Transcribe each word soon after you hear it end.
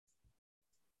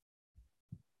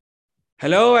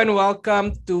Hello and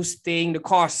welcome to Staying the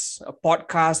Course, a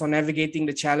podcast on navigating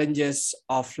the challenges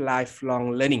of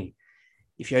lifelong learning.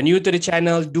 If you're new to the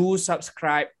channel, do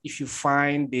subscribe if you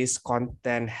find this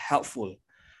content helpful.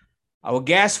 Our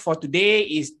guest for today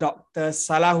is Dr.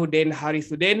 Salahuddin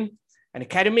Harithuddin, an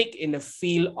academic in the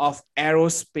field of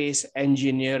aerospace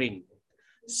engineering.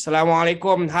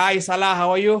 Assalamualaikum. Hi Salah,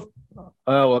 how are you?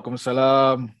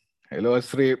 Waalaikumsalam. Hello,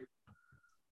 Asrip.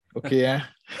 Okay, yeah.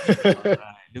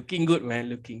 Looking good, man.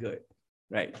 Looking good.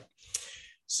 Right.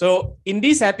 So in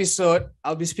this episode,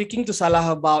 I'll be speaking to Salah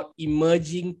about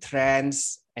emerging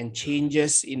trends and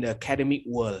changes in the academic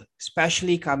world,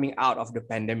 especially coming out of the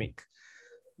pandemic.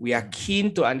 We are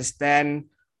keen to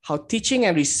understand how teaching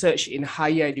and research in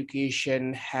higher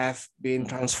education have been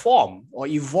transformed or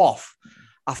evolved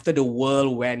after the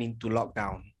world went into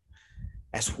lockdown,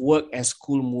 as work and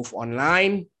school move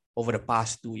online over the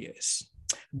past 2 years.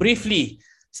 Briefly,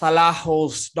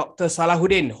 Dr.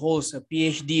 Salahuddin holds a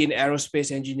PhD in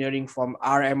aerospace engineering from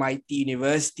RMIT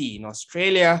University in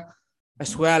Australia,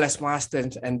 as well as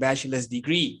master's and bachelor's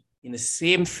degree in the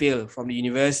same field from the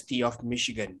University of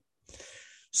Michigan.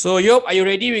 So, Yop, are you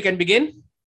ready? We can begin?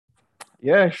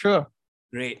 Yeah, sure.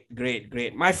 Great.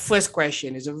 My first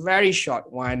question is a very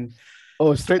short one.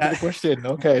 Oh, straight to the question.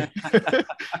 Okay.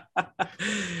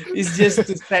 It's just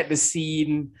to set the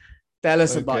scene. Tell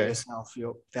us about yourself,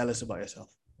 Yop. Tell us about yourself.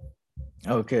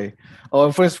 Okay.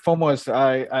 Oh, first and foremost,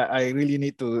 I really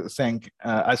need to thank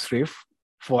Asrif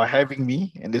for having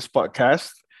me in this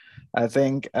podcast. I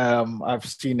think I've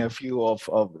seen a few of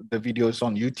the videos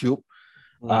on YouTube.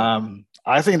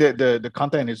 I think that the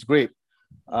content is great.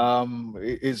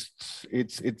 It's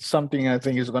something I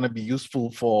think is going to be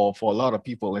useful for a lot of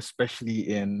people,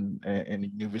 especially in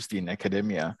university and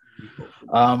academia.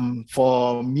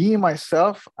 For me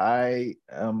myself, I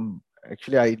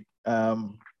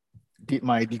did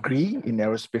my degree in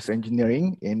aerospace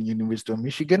engineering in University of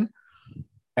Michigan,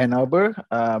 Ann Arbor,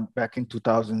 back in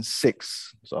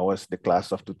 2006. So I was the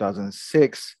class of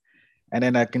 2006. And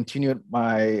then I continued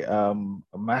my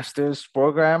master's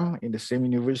program in the same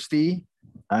university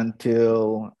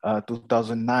until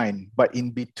 2009. But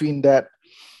in between that,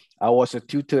 I was a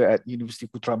tutor at University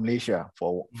Putra Malaysia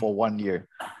for 1 year,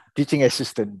 teaching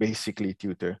assistant, basically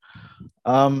tutor.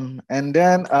 And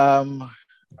then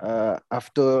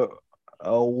after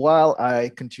a while,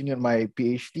 I continued my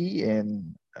PhD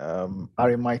in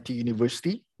RMIT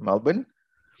University, Melbourne.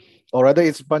 Or rather,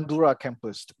 it's Bandura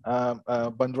campus.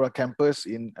 Bandura campus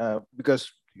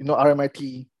because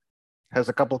RMIT has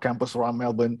a couple campuses around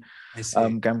Melbourne.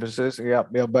 Campuses, yeah.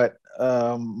 But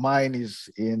mine is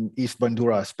in East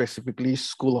Bandura, specifically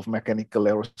School of Mechanical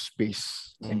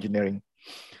Aerospace Engineering.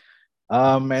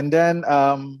 And then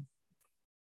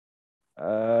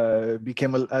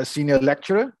became a senior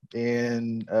lecturer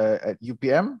at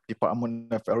UPM,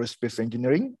 Department of Aerospace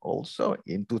Engineering, also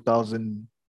in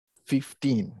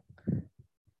 2015.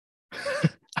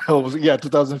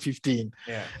 2015.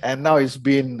 Yeah. And now it's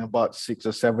been about 6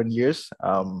 or 7 years.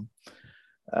 And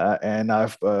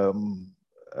I've I'm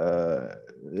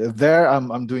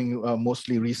doing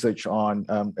mostly research on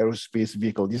aerospace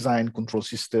vehicle design, control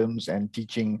systems, and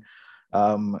teaching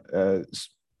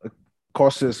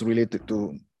courses related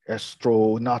to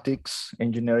astronautics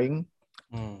engineering.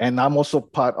 And I'm also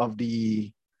part of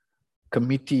the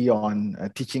committee on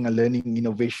teaching and learning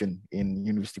innovation in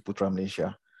University Putra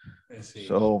Malaysia.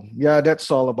 So yeah,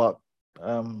 that's all about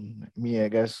me, I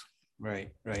guess.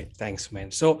 Right. Thanks,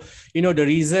 man. So, the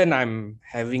reason I'm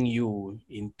having you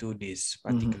into this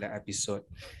particular episode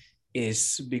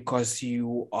is because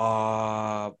you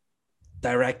are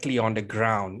directly on the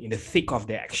ground, in the thick of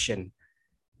the action,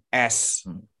 as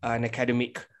an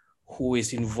academic who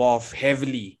is involved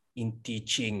heavily in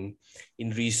teaching,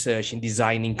 in research, in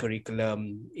designing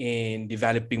curriculum, in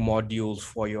developing modules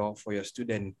for your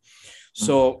student.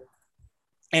 So,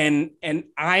 and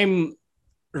I'm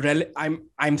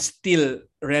still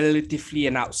relatively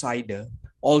an outsider,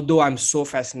 although I'm so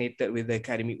fascinated with the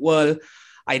academic world.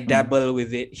 I dabble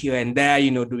with it here and there,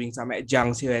 doing some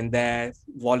adjuncts here and there,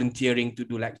 volunteering to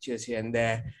do lectures here and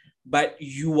there. But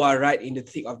you are right in the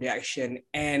thick of the action.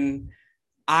 And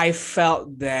I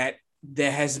felt that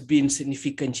there has been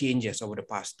significant changes over the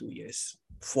past 2 years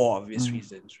for obvious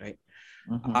reasons, right?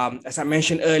 As I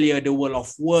mentioned earlier, the world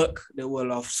of work, the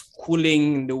world of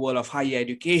schooling, the world of higher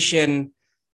education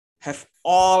have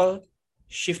all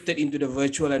shifted into the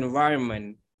virtual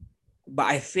environment. But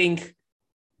I think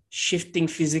shifting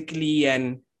physically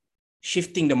and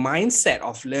shifting the mindset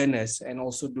of learners and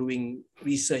also doing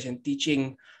research and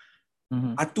teaching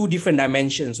are two different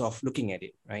dimensions of looking at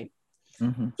it, right?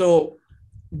 So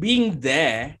being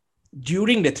there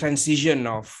during the transition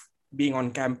of being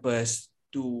on campus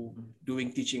to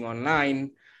doing teaching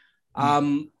online,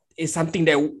 is something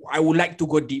that I would like to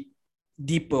go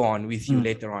deeper on with you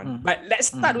later on. But let's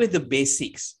start with the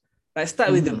basics. Let's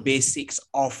start with the basics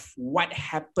of what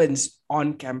happens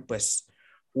on campus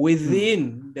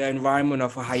within the environment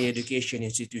of a higher education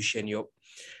institution.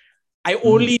 I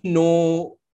only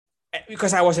know,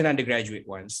 because I was an undergraduate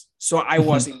once, so I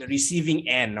was in the receiving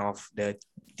end of the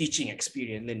teaching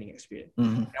experience, learning experience.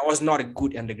 I was not a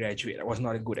good undergraduate. I was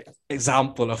not a good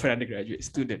example of an undergraduate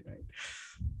student, right?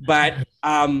 But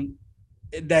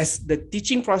there's the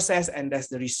teaching process and there's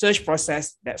the research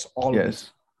process. That's all.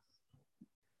 Yes.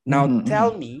 Now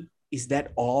tell me, is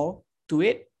that all to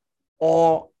it?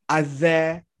 Or are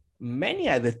there many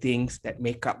other things that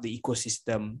make up the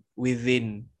ecosystem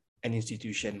within an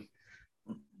institution?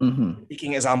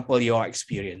 Taking example, your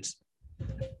experience.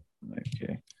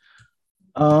 Okay.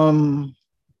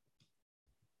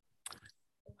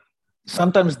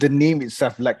 Sometimes the name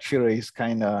itself, lecturer, is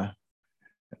kind of,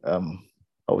 I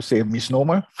would say, a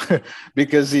misnomer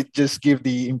because it just gives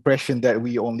the impression that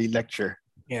we only lecture.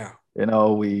 Yeah.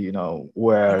 We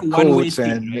wear like coats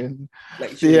and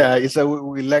right? Yeah,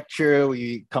 we lecture,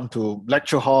 we come to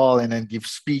lecture hall and then give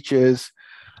speeches.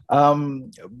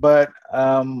 But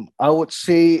I would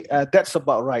say that's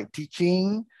about right.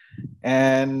 Teaching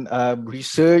and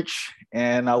research,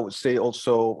 and I would say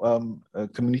also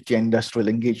community and industrial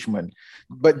engagement.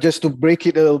 But just to break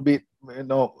it a little bit,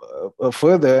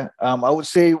 further, I would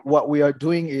say what we are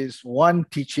doing is one,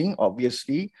 teaching,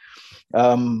 obviously.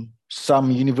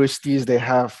 Some universities, they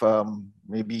have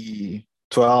maybe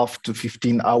 12 to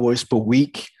 15 hours per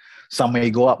week. Some may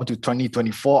go up to 20,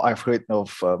 24. I've heard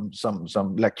of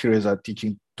some lecturers are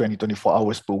teaching 20, 24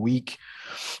 hours per week.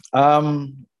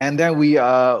 And then we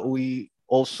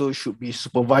also should be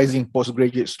supervising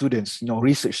postgraduate students,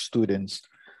 research students.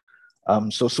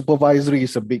 So supervisory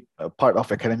is a big part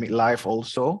of academic life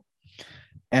also.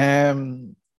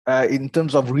 And in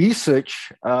terms of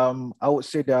research, I would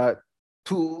say there are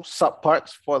two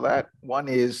subparts for that. One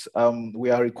is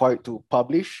we are required to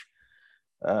publish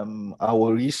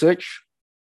our research.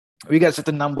 We get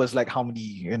certain numbers like how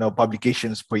many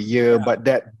publications per year, but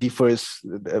that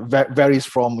varies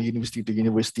from university to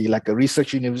university. Like a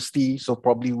research university, so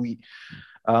probably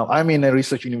I'm in a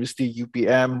research university,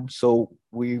 UPM, so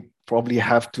we probably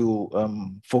have to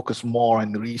focus more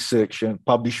on research and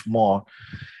publish more.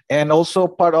 And also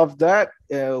part of that,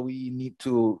 we need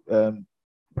to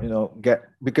get,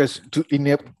 because to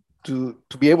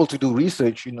be able to do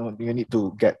research, you need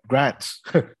to get grants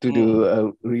to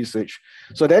do research.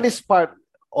 So that is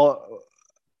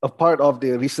a part of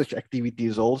the research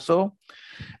activities also.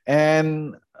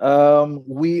 And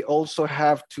we also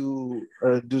have to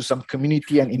do some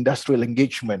community and industrial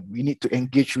engagement. We need to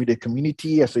engage with the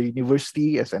community as a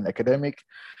university, as an academic.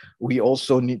 We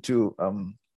also need to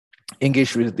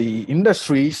engage with the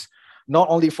industries, not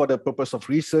only for the purpose of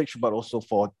research, but also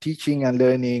for teaching and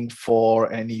learning,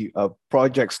 for any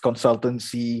projects,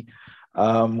 consultancy.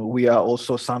 We are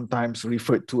also sometimes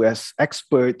referred to as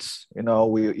experts.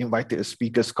 We invited to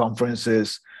speakers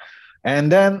conferences.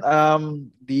 And then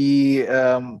the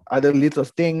other little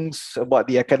things about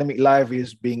the academic life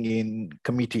is being in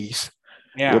committees,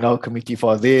 committee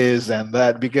for this and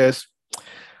that, because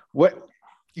what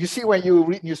you see when you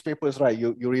read newspapers, right?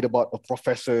 You read about a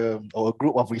professor or a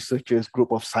group of researchers,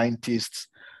 group of scientists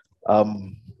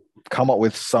come up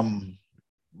with some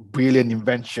brilliant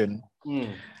invention.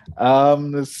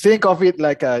 Think of it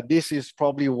like this is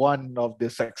probably one of the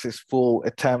successful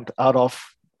attempt out of,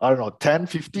 I don't know, 10,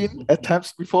 15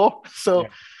 attempts before. So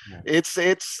it's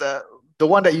the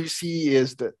one that you see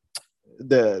is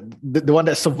the one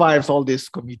that survives all this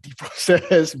committee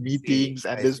process, meetings,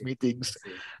 and these meetings.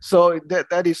 So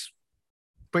that is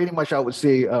pretty much, I would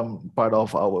say, part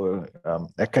of our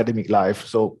academic life.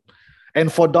 So,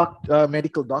 and for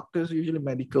medical doctors, usually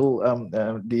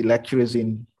the lecturers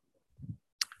in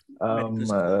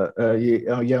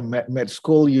med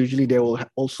school, usually they will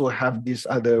also have this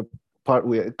other part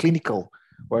where clinical,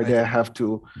 where they have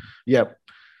to,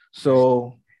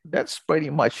 so that's pretty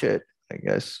much it, I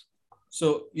guess.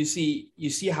 So you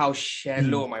see how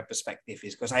shallow my perspective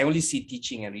is, because I only see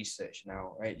teaching and research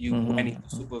now, right? You went into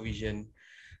supervision.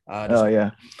 I'm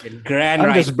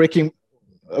just breaking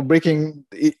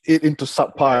it into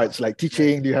subparts, like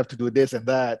teaching, you have to do this and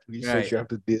that, research, you have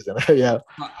to do this and that.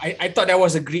 I thought that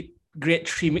was a great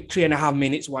 3.5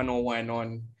 minutes 101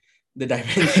 on the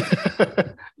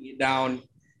dimension down.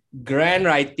 Grant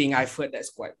writing, I've heard that's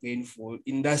quite painful.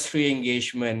 Industry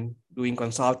engagement, doing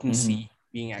consultancy,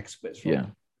 being experts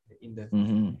from in the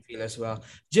Mhm. field as well.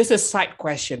 Just a side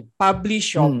question: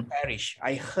 publish or perish?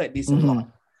 I heard this a lot.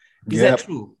 Is that Yep.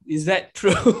 true? Is that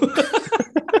true?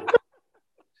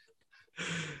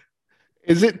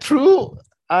 Is it true?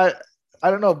 I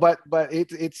don't know, but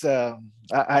it's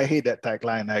I hate that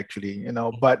tagline actually,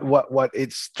 but what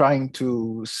it's trying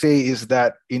to say is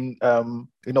that in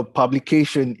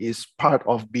publication is part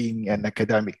of being an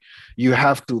academic. You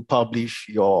have to publish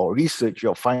your research,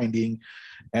 your finding,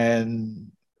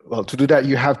 and well, to do that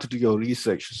you have to do your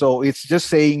research. So it's just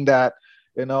saying that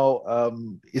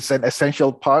it's an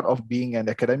essential part of being an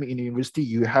academic in university.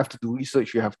 You have to do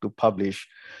research, you have to publish.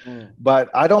 But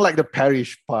I don't like the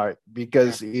parish part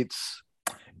because it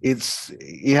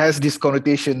has this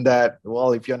connotation that,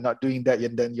 well, if you're not doing that,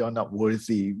 then you're not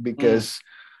worthy. Because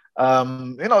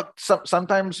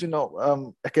sometimes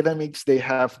academics, they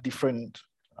have different,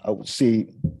 I would say,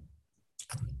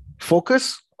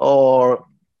 focus, or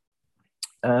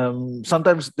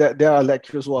sometimes there are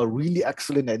lecturers who are really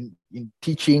excellent in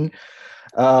teaching.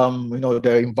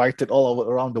 They're invited all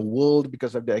over around the world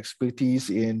because of their expertise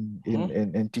in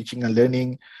teaching and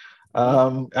learning.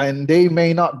 And they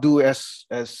may not do as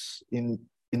in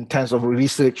terms of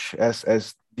research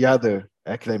as the other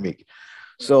academic.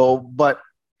 So, but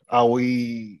are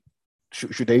we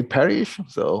should they perish?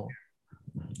 So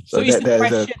it's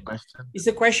there's a question. It's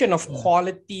a question of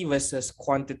quality versus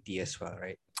quantity as well,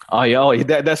 right? Oh yeah,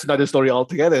 that's another story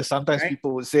altogether. Sometimes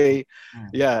people would say,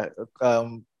 you're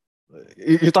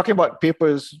talking about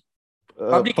papers,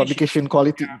 publication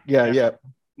quality. Yeah.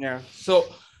 So,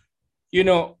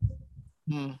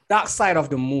 Dark Side of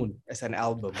the Moon as an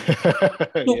album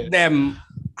took them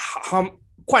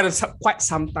quite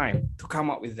some time to come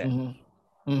up with that.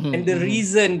 And the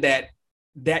reason that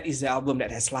is the album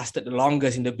that has lasted the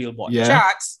longest in the Billboard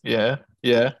charts. Yeah.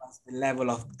 The level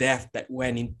of depth that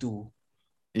went into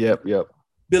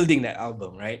building that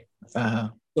album, right?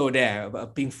 So there, a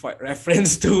Pink Floyd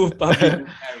reference to public. Right?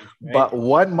 But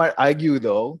one might argue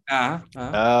though,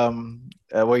 when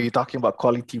you're talking about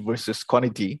quality versus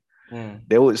quantity,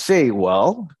 they would say,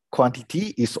 well,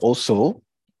 quantity is also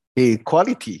a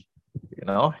quality,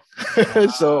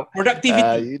 so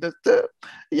productivity.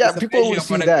 People will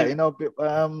see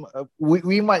that.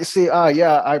 We might say,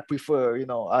 I prefer,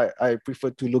 I prefer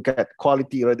to look at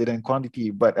quality rather than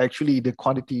quantity, but actually the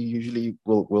quantity usually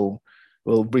will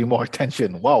bring more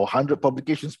attention. Wow, 100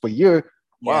 publications per year.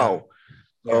 Wow.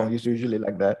 So it's usually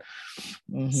like that.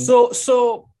 So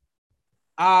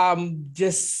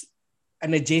just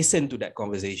an adjacent to that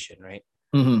conversation, right?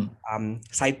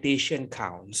 Citation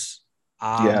counts.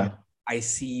 I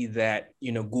see that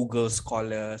Google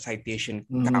Scholar citation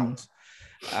counts.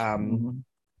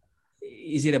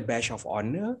 Is it a badge of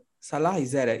honor, Salah?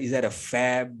 Is that a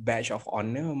fair badge of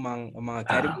honor among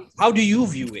academics? How do you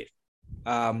view it?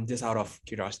 Just out of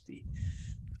curiosity.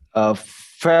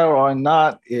 Fair or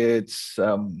not, it's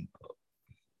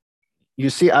you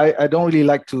see, I don't really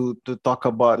like to talk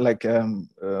about like a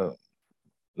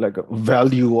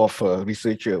value of a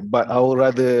researcher, but I would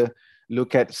rather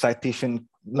look at citation,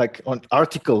 like on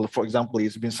article, for example,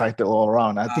 it's been cited all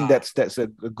around. I think that's a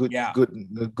good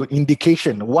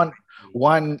indication.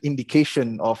 One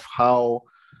indication of how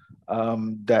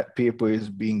that paper is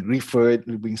being referred,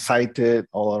 being cited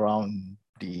all around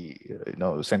the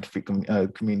scientific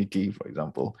community, for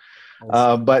example.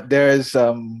 But there's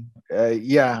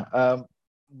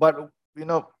but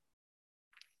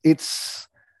it's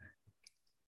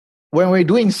when we're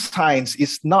doing science,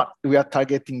 it's not we are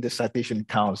targeting the citation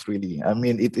counts really. I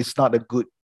mean, it's not a good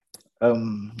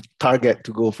target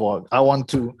to go for. I want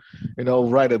to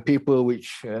write a paper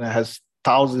which has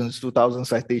 2,000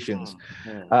 citations.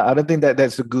 I don't think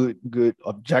that's a good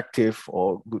objective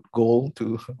or good goal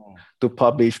to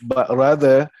publish, but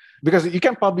rather because you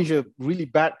can publish a really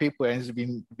bad paper and it's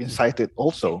been cited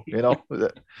also,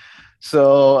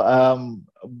 So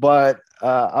but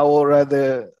I would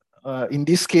rather in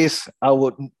this case I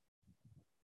would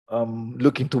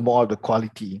look into more of the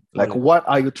quality, like what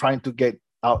are you trying to get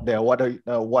out there,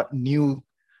 what new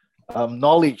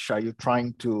knowledge are you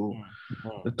trying to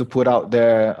put out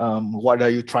there, what are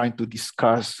you trying to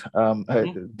discuss,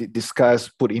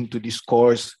 put into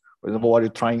discourse, what you're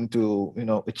trying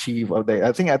to achieve out there.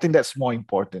 I think that's more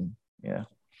important.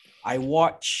 I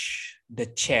watch The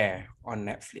Chair on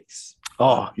Netflix.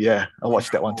 I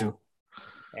watched that one too.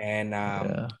 And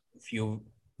if you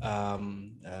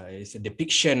it's a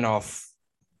depiction of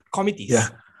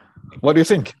committees. What do you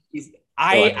think?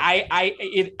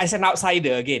 I as an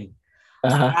outsider again,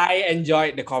 I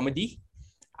enjoyed the comedy.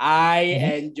 I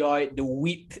enjoyed the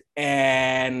wit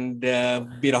and the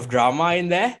bit of drama in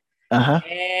there. Uh-huh.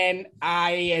 And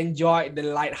I enjoyed the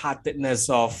lightheartedness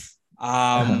of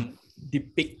Uh-huh.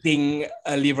 depicting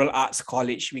a liberal arts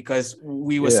college because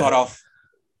we were Yeah. sort of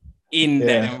in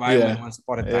that Yeah. environment Yeah. once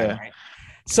upon a time, Yeah. right?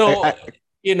 I, So, I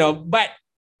but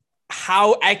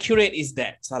how accurate is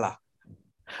that, Salah?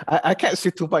 I can't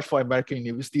say too much for American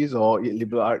universities or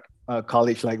liberal art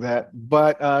college like that.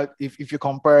 But if you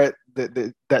compare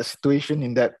that situation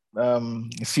in that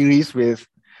series with,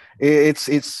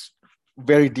 it's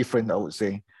very different, I would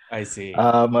say. I see.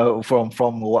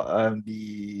 From what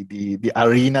the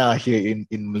arena here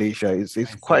in Malaysia is I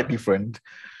quite see. different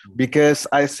because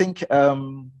I think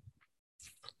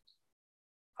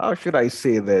how should I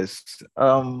say this?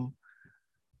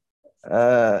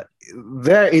 uh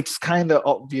there it's kind of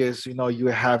obvious, you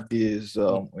have this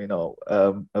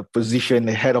a position,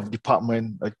 the head of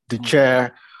department, the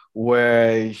chair,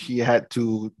 where he had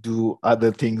to do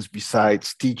other things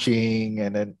besides teaching.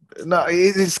 And then no,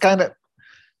 it's kind of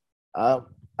uh,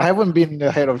 I haven't been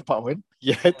the head of department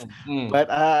yet, but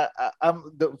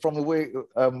from the way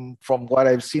from what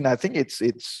I've seen, I think it's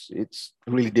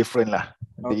really different lah,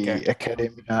 Okay. the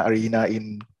academic arena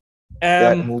in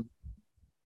that Um, movie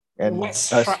and us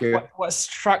here. what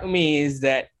struck me is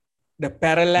that the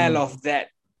parallel Mm. of that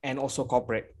and also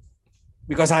corporate,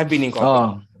 because I've been in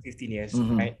corporate Oh. for 15 years,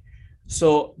 Mm-hmm. right?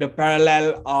 So the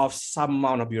parallel of some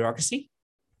amount of bureaucracy,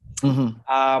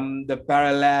 Mm-hmm. the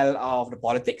parallel of the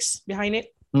politics behind it,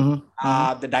 Mm-hmm.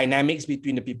 Mm-hmm. the dynamics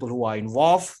between the people who are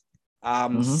involved,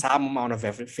 Mm-hmm. some amount of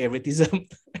favoritism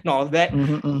and all that.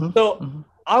 Mm-hmm. So Mm-hmm.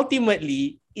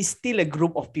 ultimately, it's still a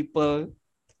group of people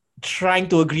trying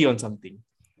to agree on something,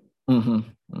 Mm-hmm.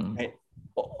 Mm-hmm. right?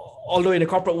 Although in the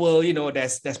corporate world,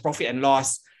 there's profit and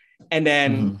loss, and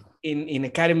then Mm-hmm. in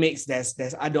academics,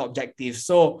 there's other objectives.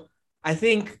 So I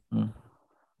think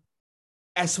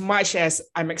as much as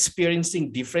I'm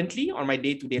experiencing differently on my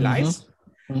day-to-day Mm-hmm. lives,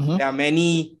 Mm-hmm. there are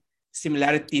many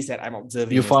similarities that I'm You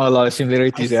observing as found a well. lot of I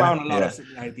similarities, yeah. found a lot of Yeah.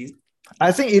 similarities.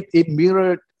 I think it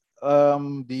mirrored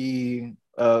the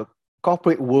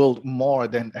corporate world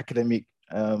more than academic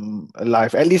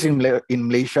life, at least in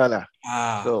Malaysia lah.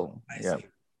 So I yeah. see.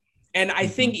 And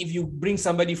I think if you bring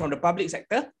somebody from the public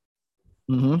sector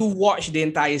Mm-hmm. to watch the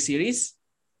entire series,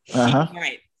 Uh-huh.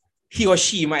 he or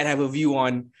she might have a view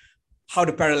on how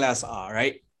the parallels are,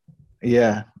 right?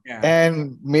 Yeah. Yeah.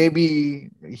 And maybe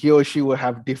he or she will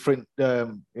have different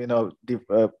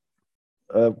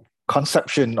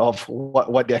conception of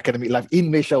what the academic life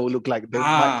in Malaysia will look like. They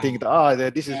might think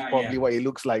that this is probably what it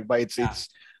looks like, but it's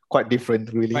quite different,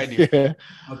 really. Quite different.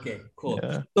 Okay, cool.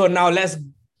 Yeah. So now let's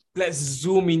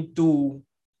zoom into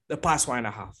the past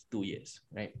 1.5, 2 years,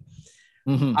 right?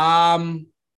 Mm-hmm.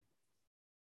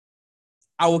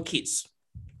 Our kids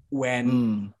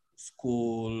when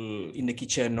school in the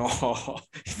kitchen or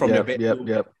from the bedroom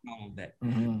and all of that.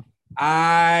 Mm-hmm.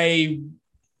 I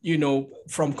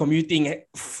from commuting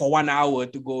for 1 hour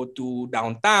to go to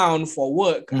downtown for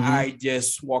work, I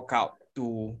just walk out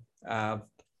to a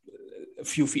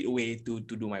few feet away to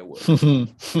do my work.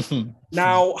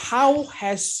 Now, how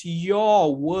has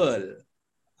your world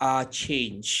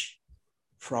changed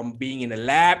from being in the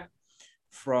lab,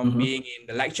 from being in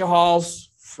the lecture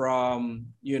halls, from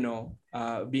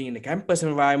being in the campus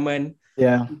environment,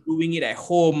 doing it at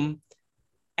home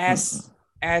as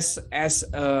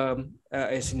an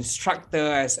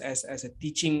instructor, as a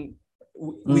teaching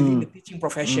within the teaching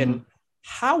profession?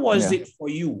 How was it for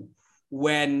you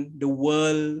when the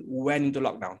world went into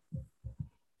lockdown?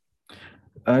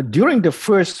 During the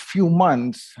first few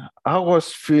months, I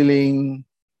was feeling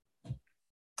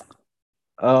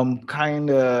kind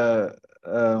of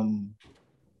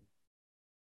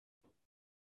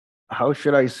how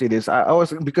should I say this? I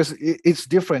was, because it's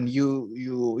different.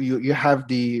 You have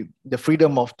the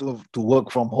freedom of to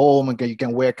work from home, and you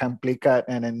can wear play cut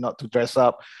and then not to dress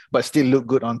up, but still look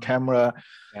good on camera.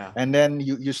 Yeah. And then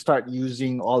you start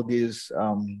using all these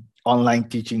online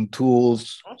teaching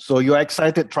tools. So you're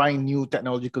excited trying new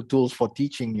technological tools for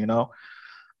teaching,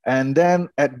 And then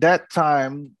at that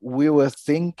time, we were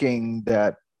thinking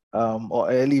that, or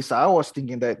at least I was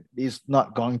thinking that it's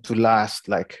not going to last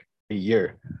like a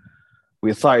year.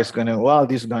 We thought this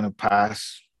is going to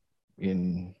pass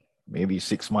in maybe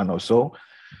 6 months or so.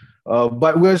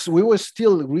 But we were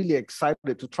still really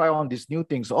excited to try on these new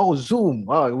things. Oh, Zoom.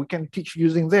 Oh, we can teach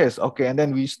using this. Okay. And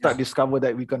then we discover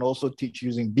that we can also teach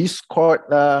using Discord.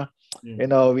 How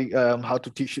to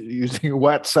teach using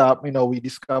WhatsApp. We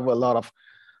discover a lot of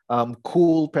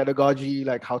cool pedagogy,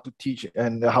 like how to teach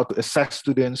and how to assess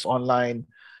students online.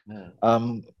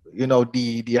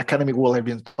 The academic world have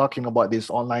been talking about this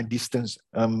online distance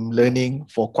learning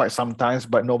for quite some time,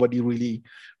 but nobody really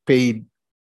paid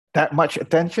that much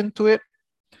attention to it.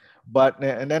 But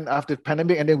and then after the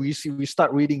pandemic, and then we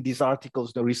start reading these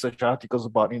articles, the research articles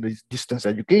about this distance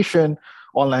education,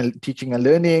 online teaching and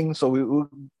learning. So we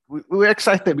were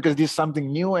excited because this is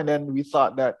something new, and then we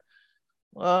thought that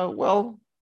uh,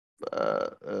 uh,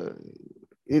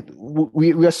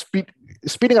 we are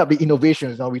speeding up the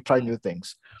innovations. Now we try new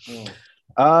things.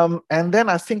 And then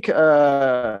I think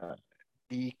the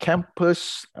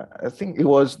campus, I think the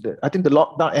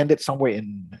lockdown ended somewhere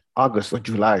in August or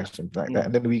July or something like that.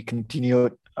 And then we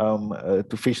continued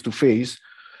to face.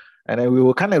 And then we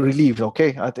were kind of relieved.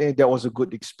 Okay, I think that was a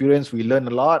good experience. We learned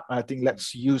a lot. I think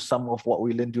let's use some of what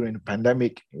we learned during the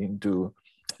pandemic into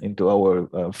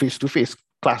our face-to-face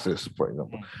classes, for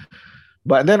example.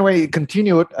 But then when it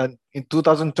continued in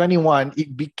 2021,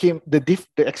 it became the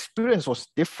experience was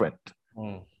different.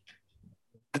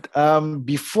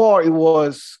 Before, it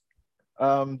was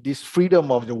this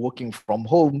freedom of the working from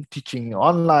home, teaching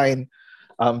online,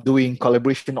 doing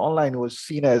collaboration online was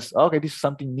seen as, okay, this is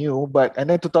something new. And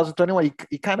then 2021,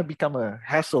 it kind of became a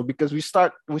hassle because we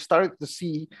started to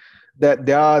see that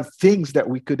there are things that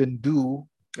we couldn't do.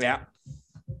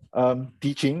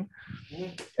 Teaching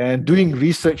and doing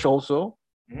research also.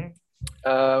 We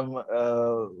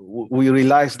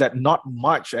realized that not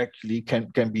much actually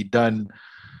can be done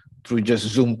through just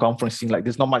Zoom conferencing. Like,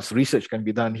 there's not much research can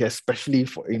be done here, especially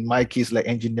in my case, like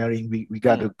engineering. We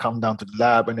got to come down to the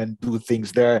lab and then do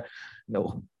things there,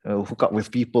 hook up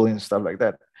with people and stuff like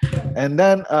that. And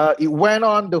then it went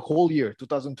on the whole year,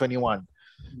 2021.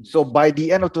 So by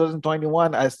the end of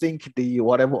 2021, I think the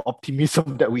whatever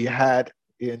optimism that we had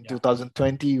in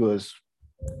 2020 was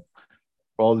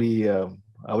probably, I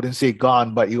wouldn't say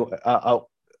gone, but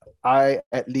I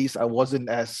at least I wasn't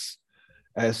as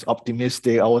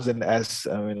optimistic. I wasn't as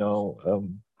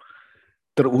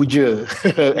teruja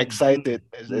excited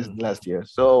as last year.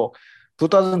 So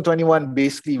 2021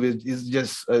 basically is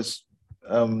just us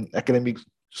academic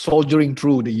soldiering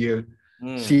through the year,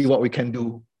 see what we can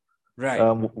do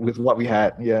with what we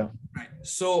had. Yeah. Right.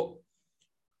 So,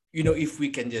 if we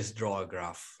can just draw a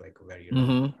graph, like where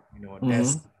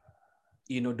there's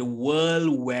the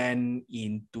world went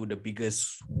into the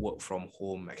biggest work from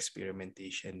home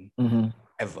experimentation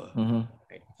ever.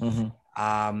 Right?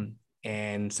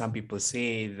 And some people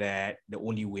say that the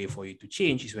only way for you to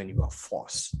change is when you are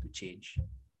forced to change,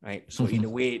 right? So in a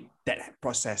way, that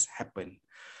process happened.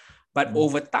 But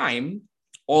over time,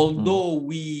 although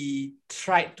we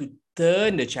tried to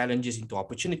turn the challenges into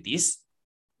opportunities,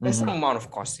 there's some amount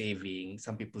of cost saving.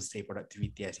 Some people say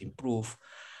productivity has improved.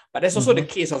 But there's also the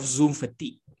case of Zoom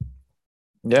fatigue.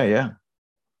 Yeah.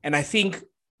 And I think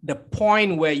the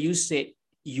point where you said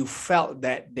you felt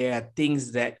that there are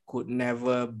things that could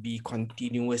never be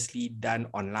continuously done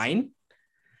online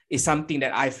is something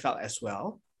that I felt as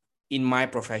well in my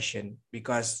profession,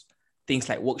 because things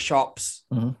like workshops,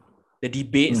 the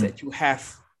debates that you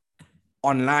have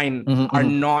online are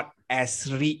not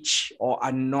as rich or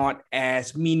are not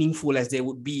as meaningful as they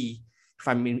would be if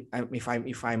I'm in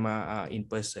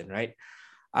person, right?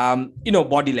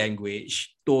 Body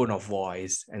language, tone of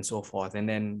voice, and so forth, and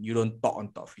then you don't talk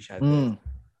on top of each other.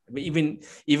 But even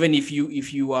if you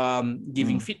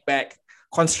giving feedback,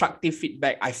 constructive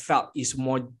feedback, I felt is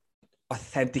more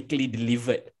authentically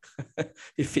delivered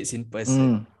if it's in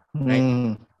person,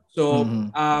 right? So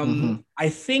I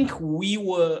think we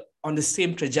were on the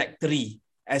same trajectory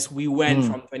as we went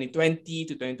from 2020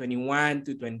 to 2021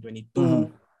 to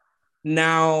 2022.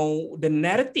 Now, the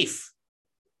narrative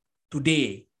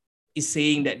today is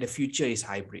saying that the future is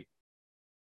hybrid.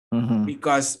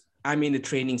 Because I'm in the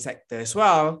training sector as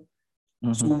well.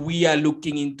 So we are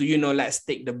looking into, let's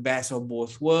take the best of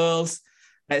both worlds.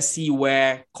 Let's see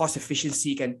where cost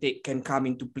efficiency can come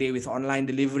into play with online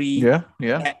delivery.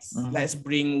 Let's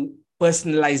bring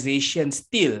personalization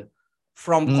still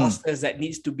from courses that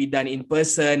needs to be done in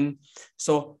person.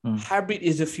 So hybrid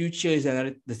is the future, is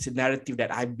the narrative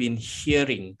that I've been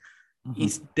hearing.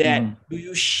 Is that, do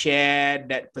you share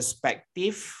that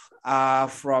perspective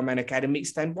from an academic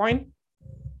standpoint?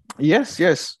 Yes.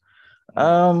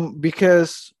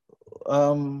 Because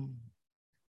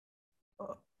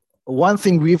one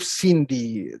thing we've seen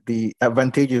the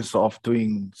advantages of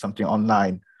doing something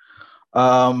online.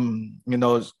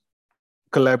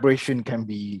 Collaboration can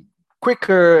be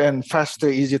quicker and faster,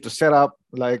 easier to set up.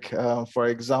 Like, for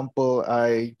example,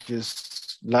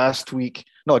 this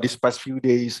past few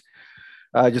days,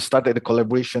 I just started a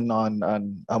collaboration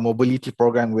on a mobility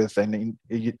program with a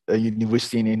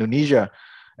university in Indonesia.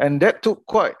 And that took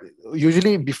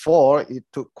usually before, it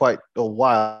took quite a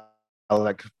while,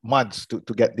 like months to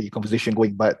get the conversation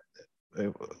going. But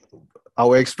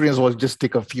our experience was just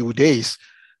take a few days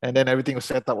and then everything was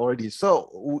set up already.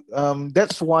 So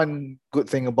that's one good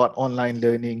thing about online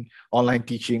learning, online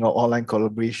teaching, or online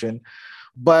collaboration.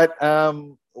 But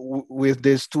with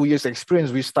this 2 years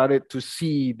experience, we started to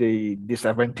see the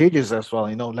disadvantages as well.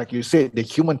 Like you said, the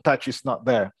human touch is not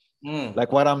there.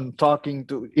 Like what I'm talking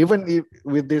to, even if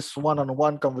with this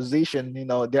one-on-one conversation,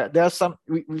 there are some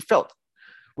we felt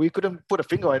we couldn't put a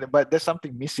finger on it, but there's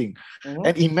something missing.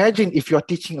 And imagine if you're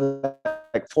teaching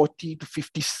like 40 to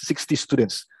 50, 60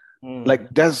 students, like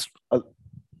the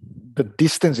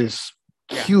distance is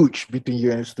huge between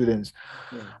you and students.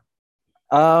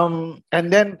 And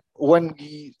then when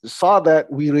we saw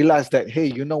that, we realized that, hey,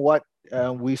 you know what?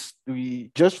 We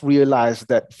just realized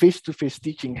that face-to-face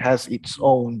teaching has its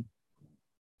own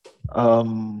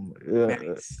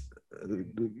Merits.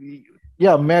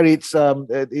 merits.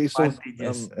 It's so,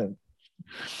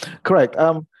 correct.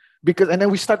 Because and then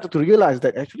we started to realize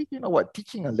that actually, you know what,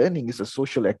 teaching and learning is a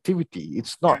social activity.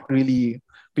 It's not really,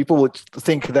 people would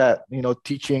think that,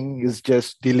 teaching is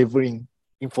just delivering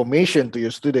information to your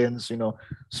students,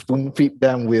 spoon feed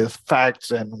them with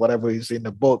facts and whatever is in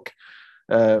the book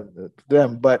to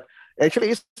them. But actually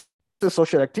it's a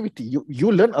social activity.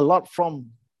 You learn a lot from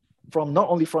not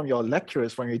only from your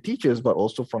lecturers, from your teachers, but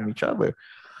also from each other.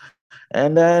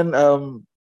 And then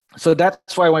so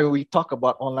that's why when we talk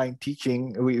about online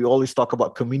teaching, we always talk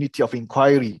about community of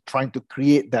inquiry, trying to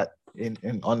create that in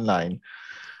online.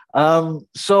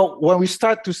 So when we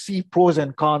start to see pros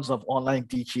and cons of online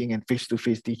teaching and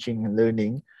face-to-face teaching and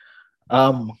learning,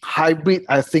 hybrid,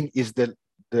 I think, is the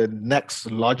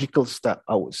next logical step,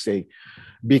 I would say,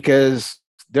 because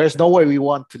there's no way we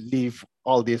want to leave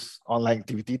all this online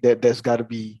activity. There's got to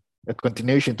be a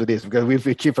continuation to this because we've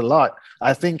achieved a lot.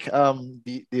 I think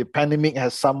the pandemic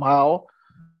has somehow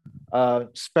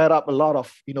sped up a lot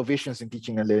of innovations in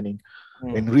teaching and learning,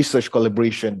 in research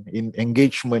collaboration, in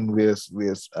engagement with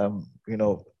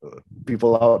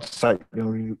people outside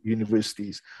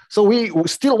universities. So we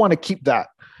still want to keep that,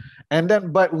 and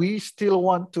then but we still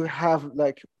want to have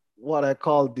like what I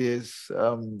call this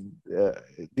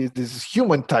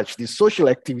human touch, this social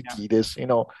activity, this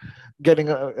getting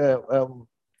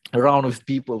around with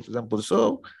people, for example.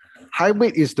 So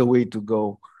hybrid is the way to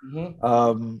go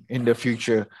in the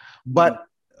future. But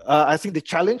I think the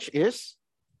challenge is,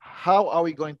 how are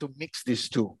we going to mix these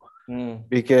two?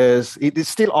 Because it is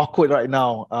still awkward right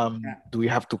now. Do we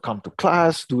have to come to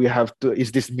class? Do we have to,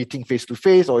 is this meeting face to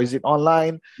face or is it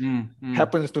online?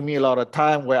 Happens to me a lot of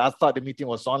time where I thought the meeting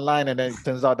was online and then it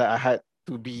turns out that I had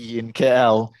to be in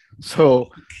KL. So,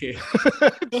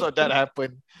 so that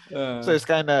happened. So it's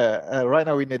kind of, right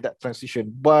now we need that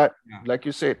transition. But like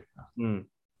you said,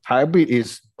 hybrid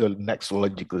is the next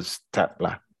logical step.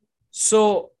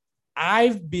 So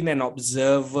I've been an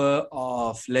observer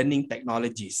of learning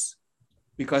technologies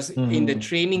because in the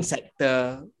training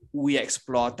sector, we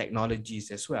explore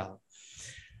technologies as well.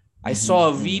 I saw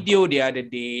a video the other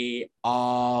day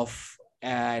of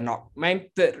an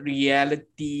augmented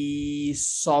reality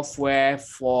software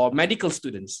for medical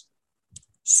students.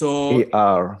 So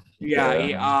AR.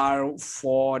 AR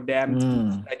for them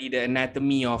to study the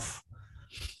anatomy of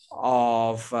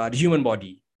the human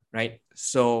body, right?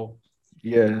 So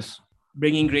yes,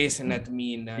 bringing Grey's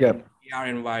Anatomy in the AR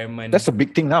environment. That's a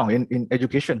big thing now in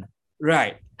education.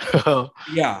 Right.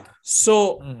 Yeah.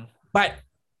 So, but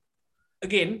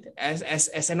again, as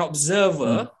an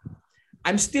observer,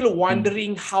 I'm still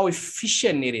wondering how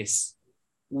efficient it is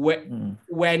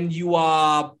when you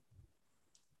are,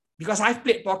 because I've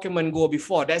played Pokemon Go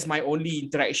before. That's my only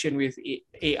interaction with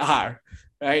AR,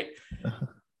 right?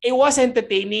 It was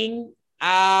entertaining,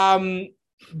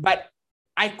 but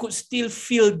I could still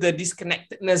feel the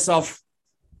disconnectedness of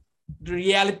the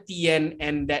reality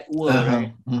and that world,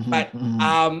 right? But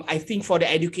I think for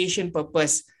the education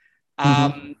purpose,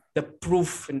 the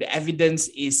proof and the evidence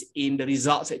is in the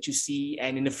results that you see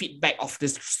and in the feedback of the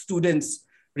students,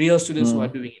 real students who are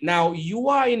doing it. Now, you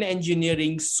are in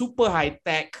engineering, super high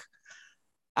tech,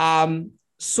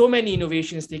 so many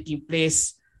innovations taking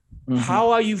place.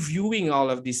 How are you viewing all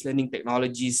of these learning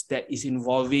technologies that is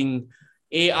involving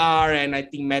AR, and I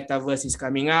think metaverse is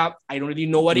coming up? I don't really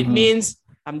know what it means.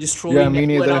 I'm just throwing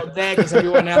that word out there because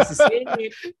everyone else is saying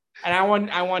it, and I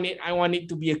want it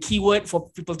to be a keyword for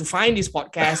people to find this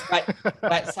podcast.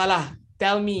 But Salah,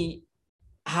 tell me,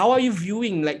 how are you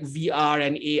viewing like VR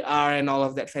and AR and all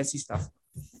of that fancy stuff?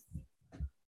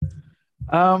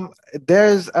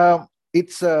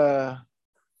 It's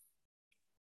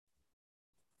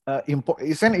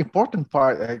an important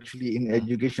part actually in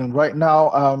education right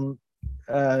now.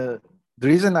 The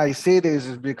reason I say this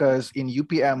is because in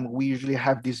UPM we usually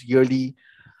have this yearly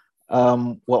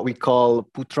what we call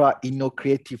Putra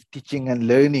Inno-Creative Teaching and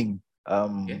Learning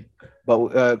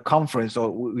conference,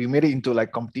 or we made it into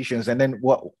like competitions. And then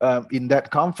what in that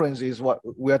conference is what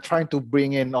we are trying to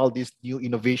bring in all these new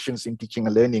innovations in teaching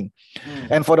and learning.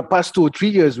 And for the past 2 or 3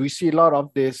 years, we see a lot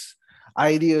of these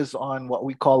ideas on what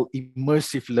we call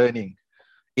immersive learning,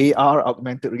 AR,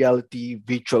 augmented reality,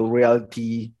 virtual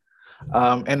reality,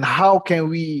 and how can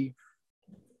we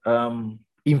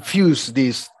infuse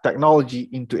this technology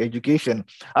into education.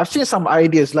 I've seen some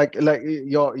ideas like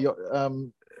your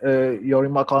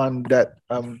remark on that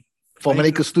for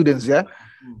medical students. There's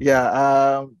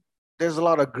a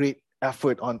lot of great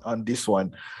effort on this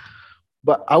one,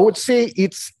 but I would say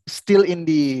it's still in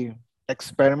the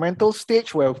experimental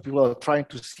stage where people are trying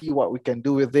to see what we can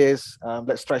do with this.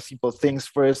 Let's try simple things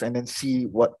first and then see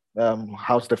what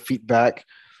how's the feedback.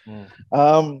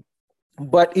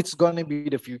 But it's going to be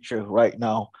the future right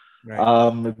now.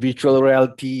 Virtual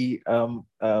reality,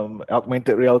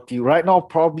 augmented reality. Right now,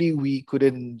 probably we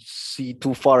couldn't see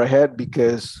too far ahead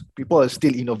because people are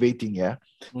still innovating.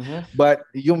 But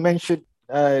you mentioned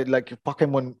like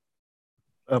Pokemon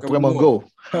Go.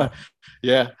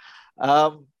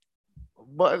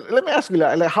 But let me ask you,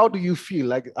 like how do you feel?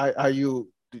 Like, do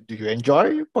you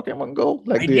enjoy Pokemon Go?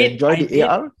 Like, do you enjoy the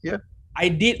AR? I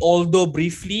did, although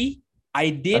briefly.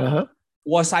 I did.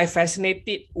 Was I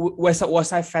fascinated?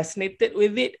 Was I fascinated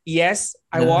with it? Yes,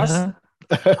 I was.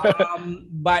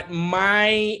 But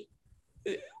my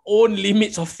own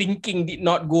limits of thinking did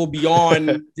not go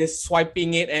beyond just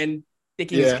swiping it and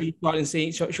taking a screenshot and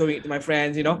showing it to my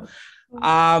friends.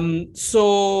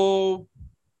 So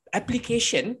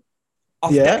application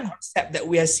of that concept that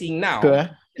we are seeing now.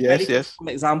 Yes. For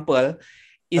example,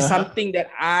 is something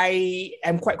that I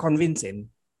am quite convinced in.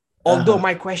 Although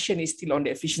my question is still on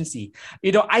the efficiency,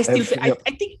 I still feel, I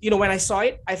think, when I saw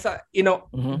it, I thought,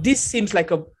 this seems like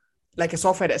a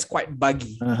software that's quite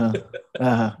buggy.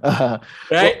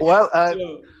 Right?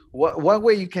 One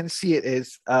way you can see it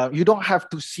is you don't have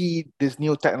to see this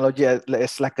new technology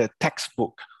as like a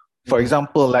textbook. For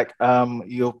example, like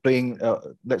you're playing,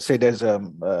 let's say there's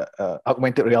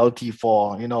augmented reality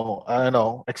for, I don't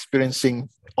know, experiencing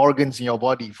organs in your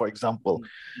body, for example.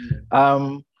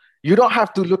 You don't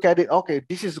have to look at it, okay,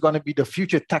 this is going to be the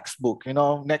future textbook.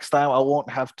 Next time I won't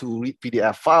have to read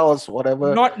PDF files,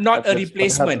 whatever. Not a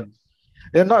replacement.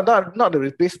 Not a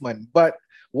replacement. But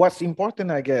what's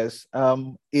important, I guess,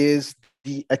 is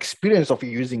the experience of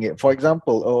using it. For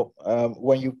example,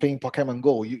 when you're playing Pokemon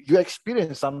Go, you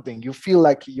experience something. You feel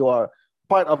like you are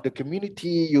part of the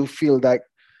community. You feel like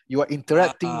you are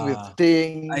interacting with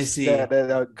things that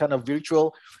are kind of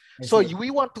virtual. So we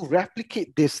want to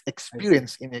replicate this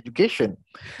experience in education.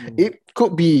 It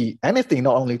could be anything,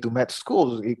 not only to med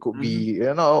schools. It could be,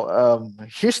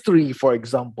 history, for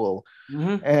example.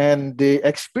 And the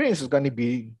experience is going to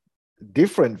be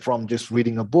different from just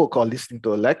reading a book or listening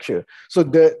to a lecture. So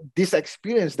this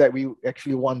experience that we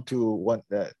actually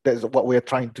that's what we're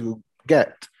trying to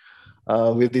get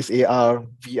with this AR,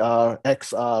 VR,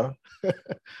 XR.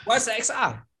 What's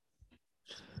XR?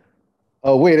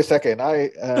 Oh, wait a second.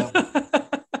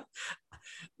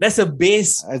 That's a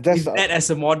base. That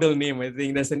as a model name, I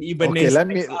think. That's an Ibanez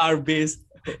XR base.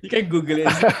 You can Google it.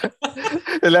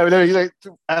 let me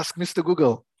ask Mr.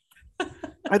 Google.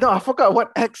 I forgot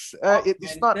what X.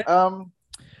 It's not. I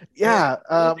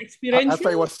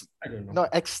thought it was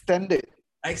extended.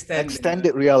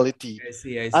 Extended reality. I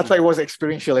see. I thought it was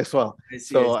experiential as well.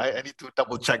 I need to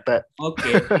double check that.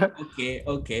 Okay.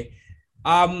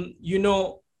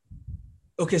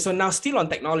 Okay, so now still on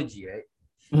technology, right?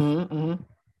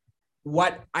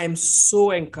 What I'm so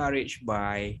encouraged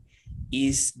by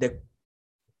is the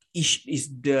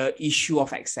issue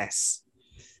of access.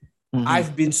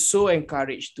 I've been so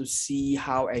encouraged to see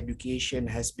how education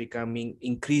has becoming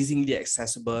increasingly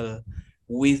accessible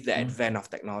with the advent of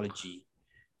technology.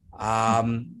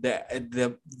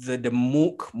 The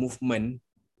MOOC movement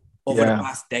over the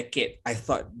past decade, I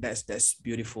thought that's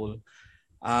beautiful.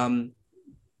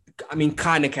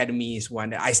 Khan Academy is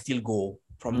one that I still go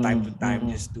from time to time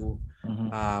just to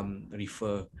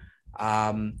refer.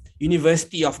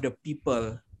 University of the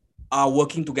People are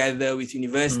working together with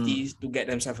universities to get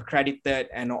themselves accredited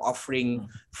and are offering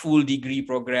full degree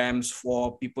programs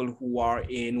for people who are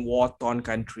in war-torn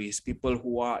countries, people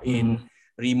who are in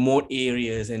remote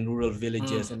areas and rural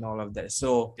villages and all of that.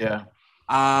 So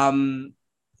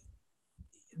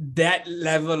that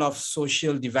level of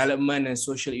social development and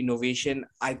social innovation,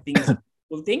 I think, is a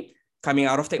cool thing coming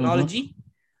out of technology.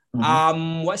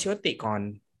 What's your take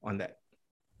on that?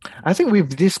 I think we've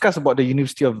discussed about the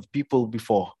University of People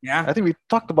before. Yeah. I think we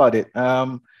talked about it.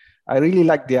 I really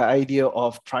like the idea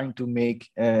of trying to make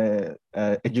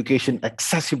education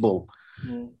accessible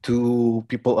to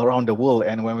people around the world.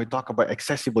 And when we talk about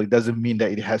accessible, it doesn't mean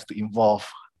that it has to involve,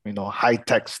 high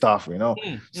tech stuff.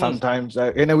 Sometimes,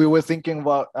 we were thinking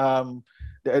about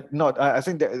not. I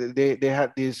think that they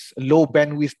had this low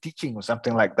bandwidth teaching or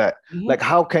something like that. Like,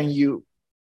 how can you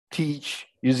teach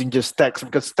using just text?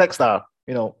 Because text are,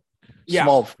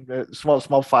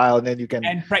 small file, and then you can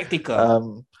and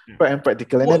practical. And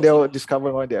practical, and then they will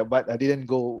discover one there. But I didn't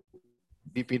go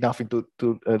deep enough into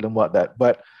to learn about that.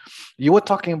 But you were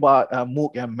talking about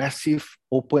MOOC, a massive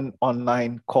open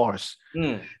online course.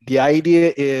 The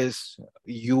idea is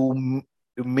you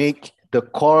make the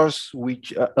course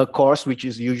a course which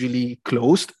is usually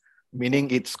closed, meaning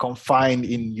it's confined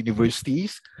in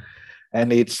universities,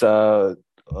 and it's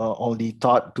only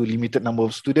taught to limited number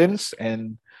of students,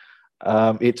 and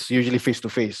it's usually face to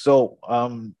face. So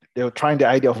they were trying the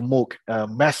idea of MOOC, a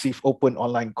massive open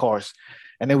online course.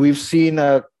 And then we've seen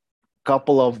a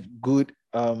couple of good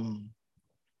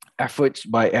efforts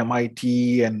by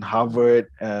MIT and Harvard,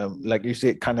 like you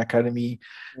said, Khan Academy.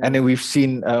 And then we've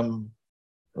seen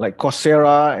like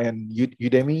Coursera and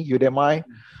Udemy,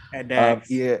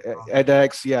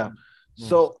 edX, yeah.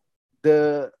 So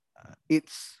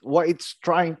it's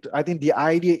trying to, I think the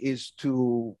idea is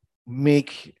to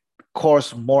make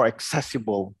course more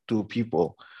accessible to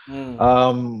people.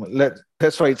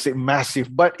 That's why it's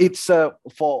massive, but it's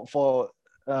for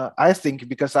I think,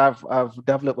 because I've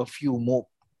developed a few MOOC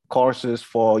courses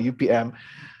for UPM.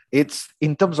 It's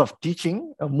in terms of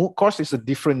teaching, a MOOC course is a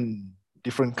different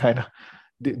kind of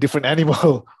different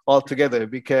animal altogether,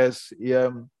 because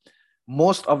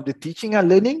most of the teaching and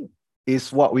learning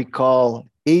is what we call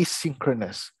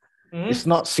asynchronous. It's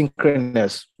not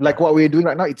synchronous like what we're doing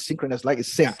right now. It's synchronous, like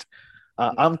it's synced.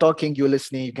 I'm talking, you're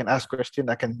listening, you can ask question,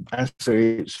 I can answer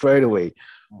it straight away.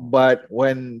 But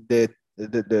when the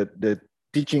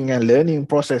teaching and learning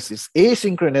process is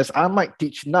asynchronous, I might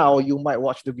teach now, you might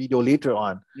watch the video later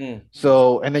on.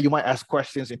 So, and then you might ask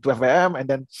questions in 12 a.m. and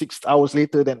then 6 hours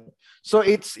later, then so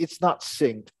it's not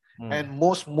synced. And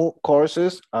most MOOC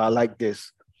courses are like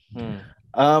this.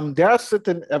 There are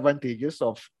certain advantages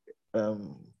of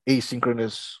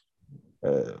asynchronous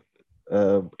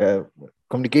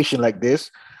communication like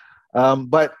this,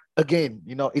 but again,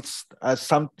 it's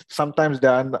sometimes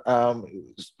there are,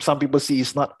 some people see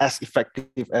it's not as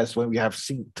effective as when we have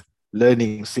synced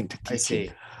learning, synced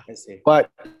teaching. I see. But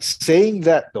saying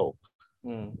that though,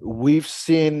 we've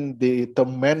seen the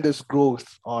tremendous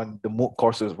growth on the MOOC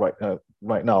courses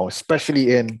right now,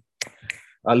 especially in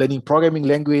learning programming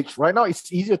language. Right now,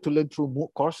 it's easier to learn through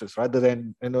MOOC courses rather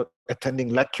than attending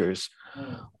lectures.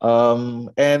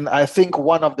 And I think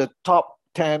one of the top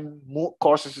 10 MOOC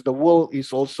courses in the world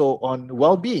is also on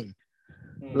well-being.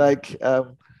 Like,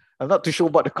 I'm not too sure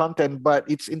about the content, but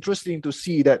it's interesting to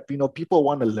see that people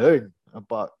want to learn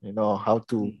about how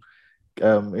to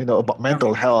about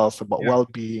mental health, about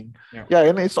well-being.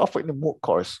 And it's offered in the MOOC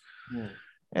course.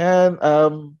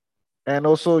 And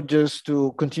also, just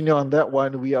to continue on that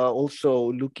one, we are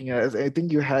also looking at, I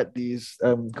think you had this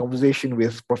conversation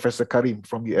with Professor Karim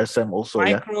from USM also,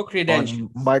 micro-credential.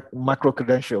 On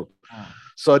micro-credential.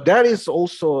 So that is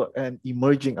also an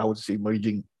emerging, I would say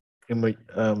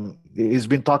it's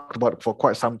been talked about for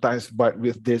quite some time, but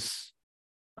with this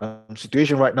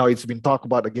situation right now, it's been talked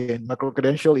about again.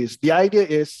 Micro-credential is, the idea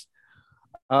is,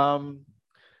 the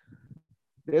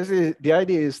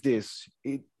idea is this.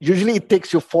 Usually it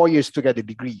takes you 4 years to get a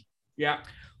degree.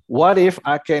 What if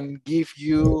I can give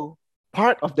you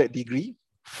part of that degree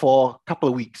for a couple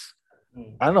of weeks?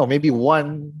 I don't know, maybe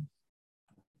one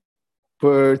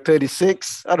per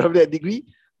 36 out of that degree,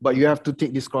 but you have to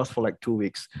take this course for like 2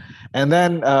 weeks. And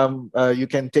then you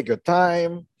can take your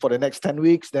time for the next 10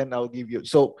 weeks, then I'll give you.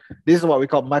 So this is what we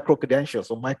call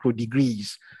micro-credentials or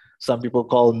micro-degrees. Some people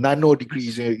call nano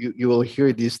degrees. You will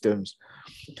hear these terms.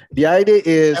 The idea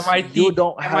is you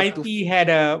don't have MIT had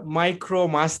a micro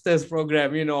masters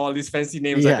program. All these fancy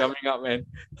names are coming up, man.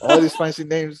 All these fancy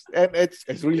names, and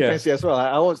it's really fancy as well.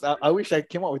 I wish I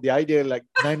came up with the idea like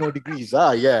nano degrees.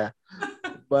 But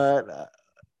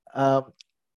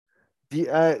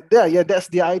that's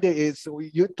the idea. Is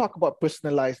you talk about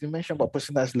personalized. You mentioned about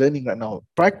personalized learning right now.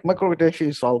 Micro-credential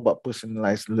is all about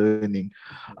personalized learning,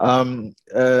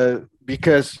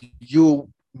 because you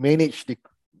manage the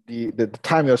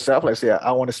time yourself. Like say,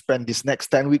 I want to spend this next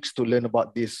 10 weeks to learn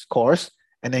about this course,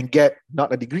 and then get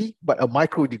not a degree but a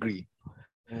micro degree.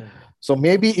 So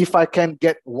maybe if I can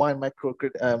get one micro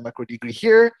degree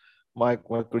here,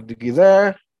 micro degree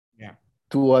there,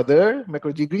 2 other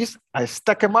micro degrees, I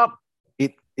stack them up,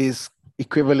 it is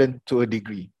equivalent to a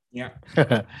degree. Yeah.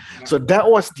 So that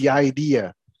was the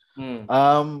idea. Mm.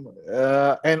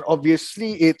 And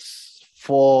obviously it's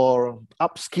for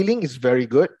upskilling is very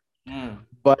good, Mm.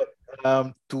 but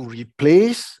to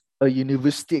replace a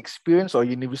university experience or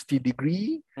university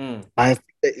degree, Mm. I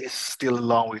think there is still a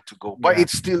long way to go. But Yeah.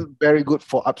 it's still very good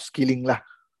for upskilling lah,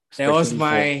 That was especially for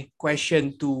my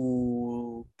question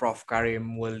to Prof.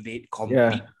 Karim. Will it yeah.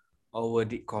 compete or will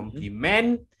it Mhm.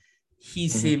 complement? He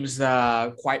Mhm. seems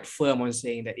quite firm on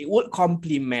saying that it would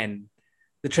complement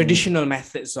the Mm. traditional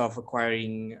methods of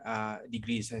acquiring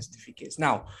degrees and certificates.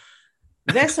 Now,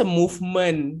 there's a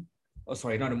movement, oh,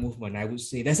 sorry, not a movement, I would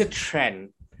say there's a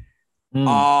trend Mm.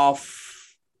 of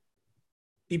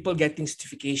people getting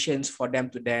certifications for them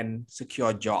to then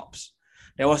secure jobs.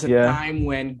 There was a Yeah. time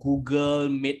when Google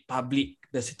made public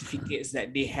the certificates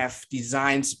that they have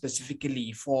designed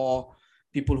specifically for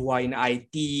people who are in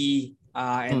IT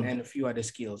Mm. and a few other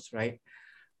skills, right?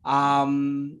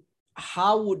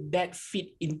 How would that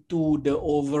fit into the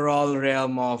overall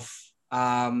realm of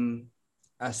um,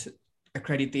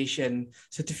 accreditation,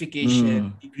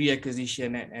 certification, Mm. degree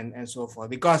acquisition, and so forth?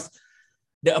 Because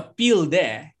the appeal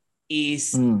there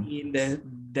is Mm. in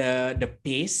the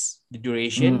pace, the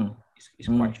duration Mm. is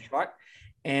Mm. quite short.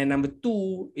 And number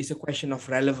two is a question of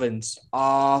relevance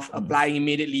of Mm. applying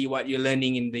immediately what you're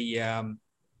learning in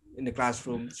the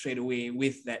classroom straight away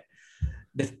with that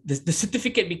the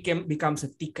certificate becomes a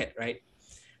ticket, right?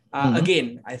 Mhm. Again,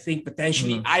 I think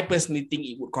potentially, Mm. I personally think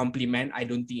it would complement. I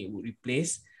don't think it would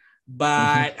replace. Mhm.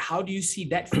 But how do you see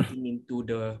that fitting into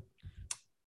the?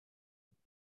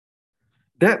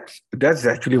 That's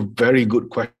actually a very good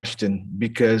question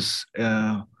because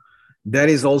that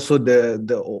is also the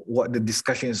what the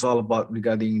discussion is all about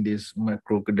regarding this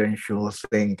micro credentials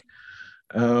thing.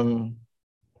 Um,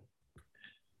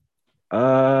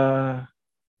 uh,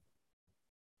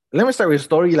 Let me start with a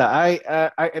story. Like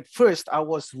I at first I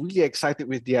was really excited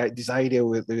with this idea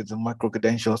with the micro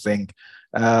credential thing,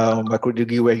 micro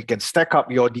degree where you can stack up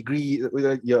your degree,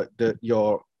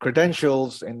 your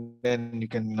credentials, and then you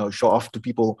can show off to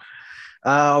people.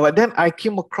 But then I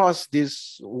came across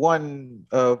this one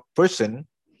person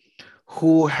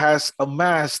who has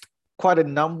amassed quite a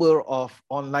number of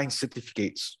online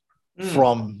certificates Mm,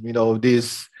 from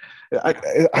this. I,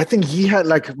 yeah, I think he had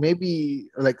like maybe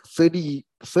like 30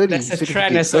 that's a trend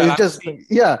certificates. as So well. it's just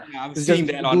Yeah, I'm it's seeing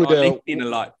just that do on the LinkedIn a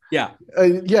lot. Yeah.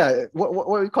 yeah, what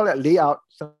we call that layout,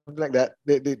 something like that.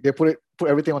 They put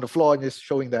everything on the floor and just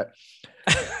showing that.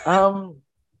 Um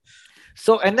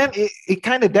so and then it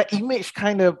kind of that image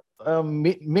kind of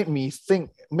made me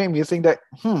think that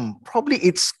probably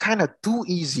it's kind of too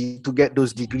easy to get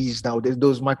those degrees nowadays,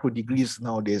 those micro degrees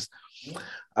nowadays.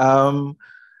 um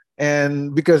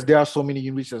and because there are so many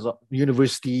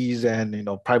universities and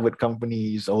private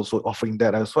companies also offering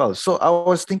that as well, so I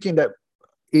was thinking that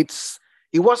it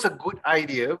was a good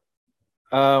idea.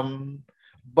 um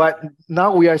but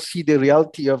now we are see the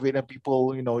reality of it, and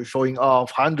people showing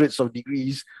off hundreds of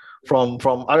degrees from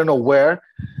I don't know where.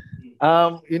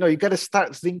 You got to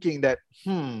start thinking that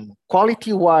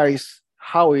quality wise,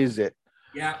 how is it?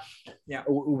 Yeah. Yeah.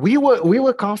 We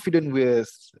were confident with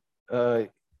uh,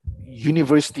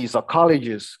 universities or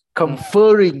colleges Mm,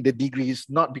 conferring the degrees,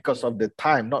 not because of the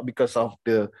time, not because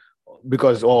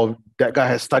that guy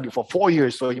has studied for 4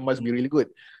 years, so he must be really good.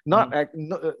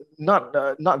 mm.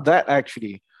 Not that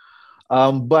actually.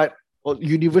 But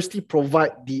university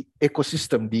provide the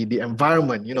ecosystem, the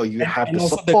environment. You have And the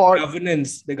also support.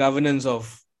 the governance of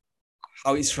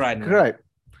how it's run, right? Correct.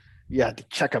 Yeah, the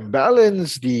check and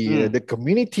balance, Mm. the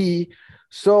community.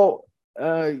 So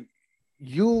uh,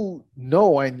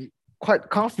 and quite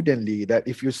confidently that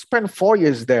if you spend 4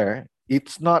 years there,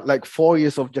 it's not like 4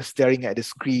 years of just staring at the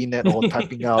screen or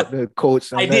typing out the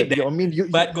codes I and did that. that, I mean,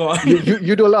 but go on.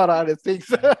 you do a lot of other things.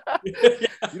 Yeah.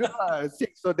 You know what I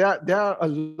think? So there are a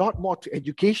lot more to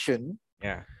education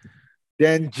Yeah.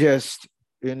 than just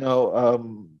you know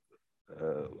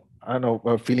uh, I don't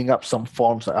know, filling up some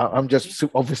forms. I'm just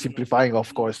oversimplifying,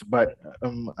 of course, but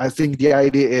I think the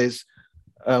idea is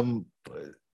um,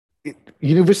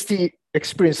 university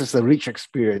experience is a rich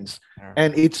experience, Yeah. and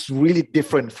it's really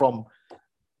different from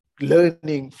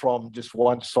learning from just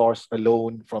one source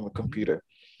alone from a computer.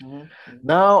 Mhm.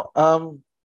 Now,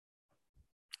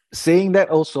 saying that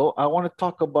also, I want to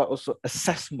talk about also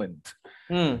assessment.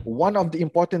 Mm. One of the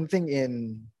important thing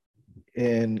in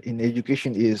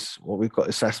education is what we call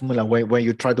assessment. And when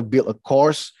you try to build a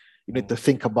course, you need to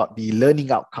think about the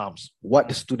learning outcomes, what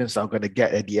the students are going to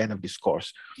get at the end of this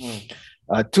course.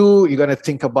 Mm. Two, you're going to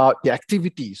think about the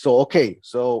activity. So, okay,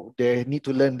 so they need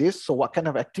to learn this. So what kind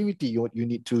of activity you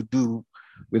need to do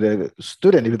with a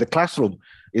student, with the classroom?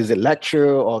 Is it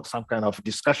lecture or some kind of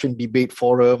discussion, debate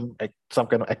forum, some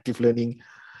kind of active learning?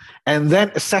 And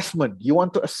then assessment. You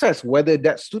want to assess whether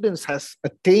that student has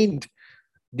attained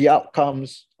the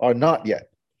outcomes or not yet.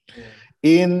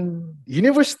 In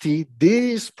university,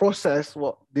 this process,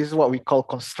 this is what we call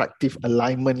constructive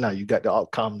alignment. You get the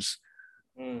outcomes,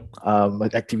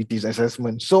 activities,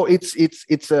 assessment. So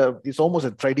it's almost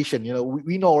a tradition.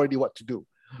 We know already what to do.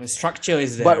 The structure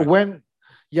is there. But when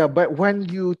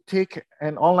you take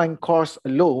an online course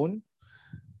alone,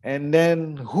 and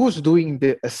then who's doing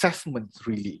the assessments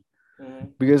really?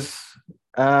 Because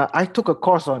I took a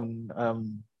course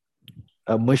on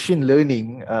machine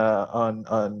learning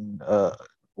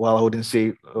well, I wouldn't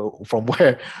say from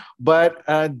where, but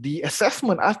the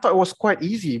assessment I thought was quite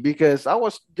easy because I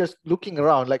was just looking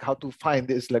around like how to find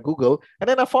this like Google, and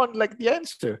then I found like the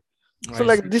answer. So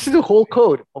like this is the whole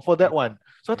code for that one.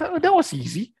 So I thought that was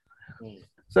easy.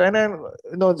 So and then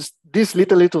these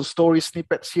little story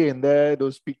snippets here and there,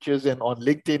 those pictures and on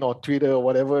LinkedIn or Twitter or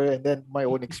whatever, and then my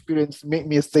own experience made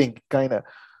me think kind of,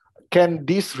 can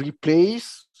this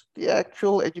replace the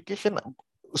actual education?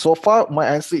 So far, my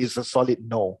answer is a solid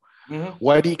no.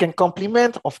 Whether it can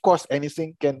complement, of course,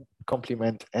 anything can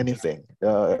complement anything.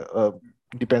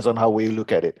 Depends on how we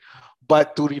look at it.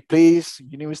 But to replace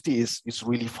university is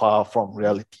really far from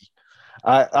reality.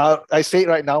 I say it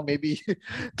right now, maybe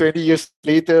 20 years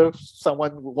later,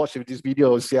 someone will watch this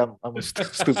video and say I'm a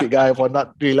stupid guy for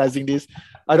not realizing this.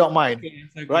 I don't mind.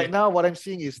 Okay. Right now, what I'm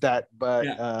seeing is that, but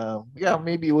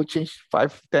maybe it will change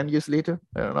 5-10 years later.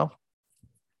 I don't know.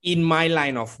 In my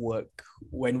line of work,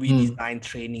 when we design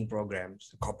training programs,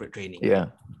 corporate training,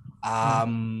 there's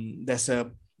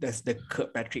the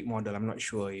Kirkpatrick model. I'm not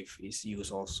sure if it's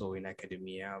used also in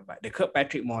academia, but the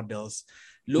Kirkpatrick models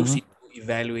looks into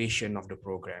evaluation of the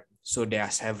program. So there are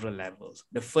several levels.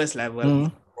 The first level is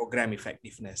program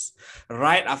effectiveness.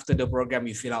 Right after the program,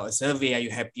 you fill out a survey. Are you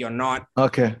happy or not?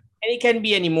 Okay. And it can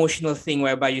be an emotional thing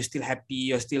whereby you're still happy,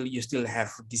 you still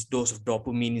have this dose of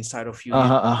dopamine inside of you.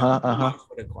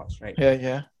 For the course, right?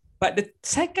 Yeah. But the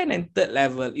second and third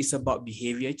level is about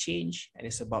behavior change, and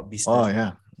it's about business. Oh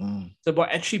yeah. It's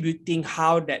about attributing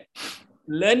how that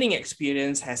learning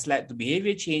experience has led to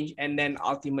behavior change and then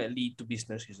ultimately to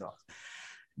business results.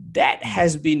 That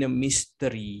has been a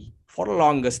mystery for the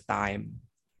longest time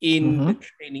in the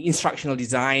training, instructional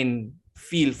design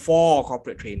field for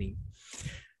corporate training.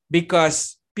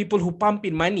 Because people who pump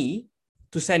in money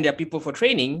to send their people for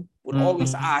training would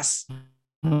always ask,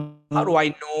 how do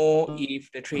I know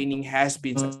if the training has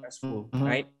been successful,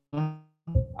 right?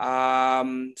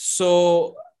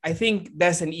 So I think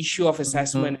that's an issue of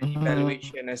assessment and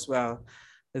evaluation as well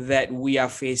that we are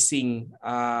facing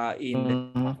in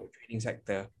the corporate training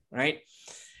sector, right?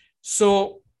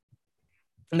 So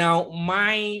now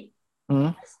my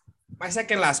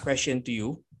second last question to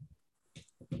you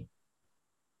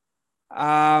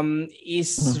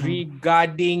is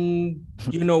regarding,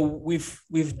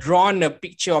 we've drawn a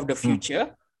picture of the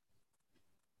future,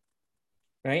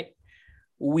 right?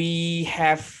 We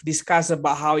have discussed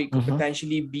about how it could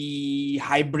potentially be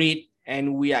hybrid,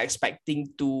 and we are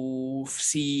expecting to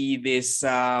see this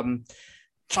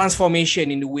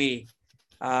transformation in the way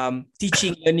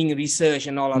teaching, learning, research,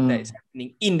 and all of that is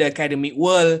happening in the academic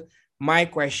world. My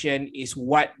question is,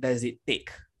 what does it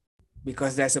take?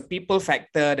 Because there's a people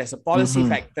factor, there's a policy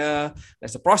factor,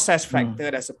 there's a process factor,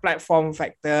 there's a platform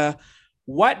factor.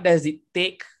 What does it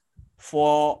take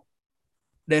for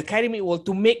the academic world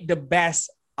to make the best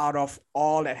out of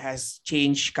all that has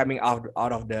changed coming out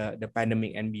of the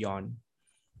pandemic and beyond?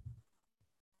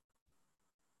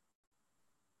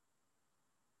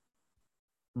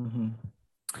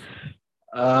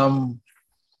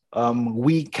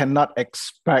 We cannot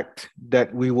expect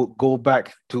that we will go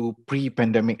back to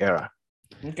pre-pandemic era.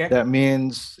 Okay. That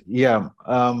means,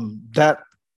 that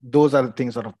those are the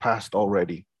things that have passed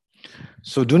already.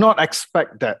 So do not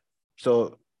expect that.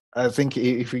 So I think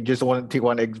if you just want to take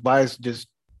one advice, just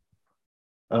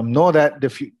know that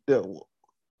the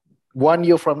 1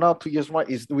 year from now, 2 years from now,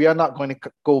 we are not going to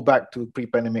go back to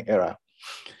pre-pandemic era.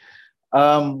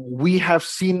 We have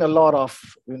seen a lot of,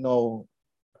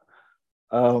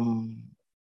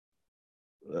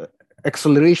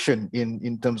 acceleration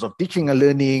in terms of teaching and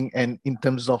learning, and in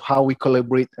terms of how we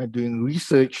collaborate doing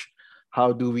research,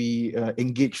 how do we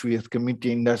engage with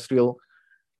community industrial.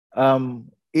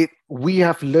 We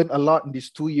have learned a lot in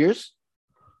these 2 years.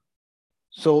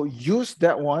 So use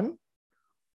that one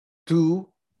to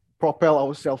propel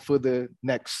ourselves further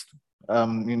next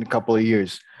in a couple of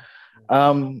years.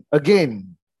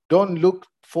 Again, don't look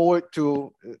forward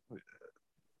to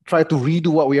try to redo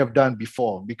what we have done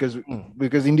before, because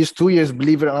in these 2 years,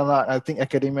 believe it or not, I think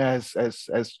academia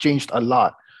has changed a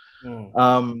lot.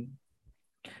 And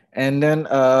then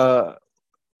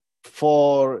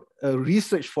for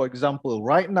research, for example,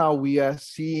 right now we are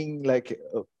seeing like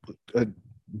a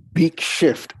big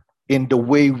shift in the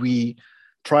way we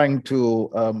trying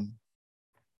to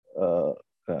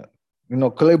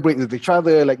collaborate with each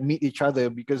other, like meet each other,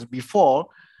 because before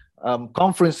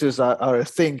conferences are a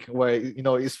thing where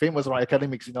it's famous around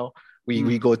academics.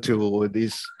 We go to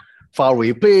this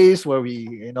faraway place where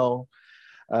we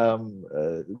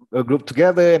a group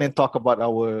together and then talk about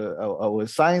our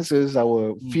sciences,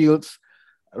 our fields.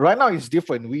 Right now it's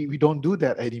different. We don't do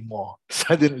that anymore.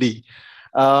 Suddenly,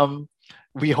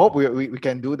 we hope we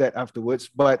can do that afterwards.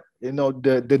 But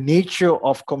the nature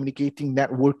of communicating,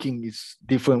 networking is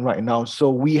different right now. So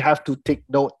we have to take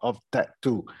note of that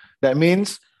too. That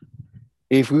means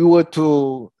if we were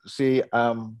to say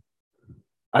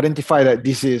identify that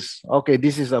this is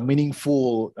a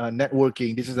meaningful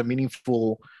networking, this is a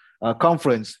meaningful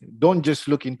conference, don't just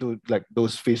look into like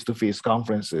those face-to-face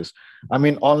conferences. I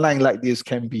mean, online like this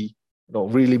can be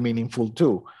really meaningful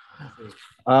too.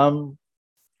 And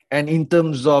in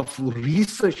terms of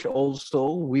research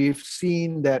also, we've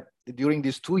seen that during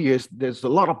these 2 years, there's a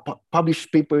lot of published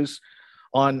papers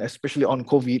especially on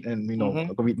COVID and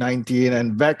COVID-19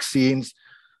 and vaccines.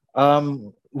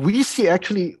 We see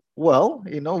actually,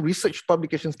 research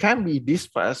publications can be this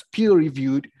fast,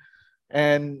 peer-reviewed,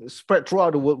 and spread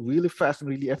throughout the world really fast and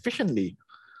really efficiently.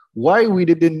 Why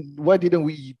didn't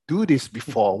we do this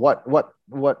before? What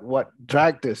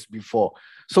dragged us before?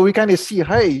 So we kind of see,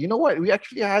 hey, you know what? We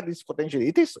actually had this potential.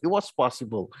 It was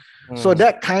possible. So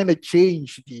that kind of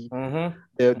changed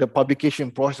the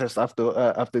publication process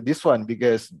after this one,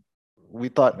 because we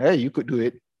thought, hey, you could do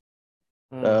it.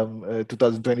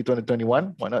 2020,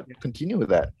 2021, why not continue with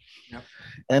that?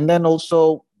 And then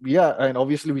also, and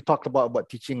obviously we talked about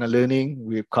teaching and learning.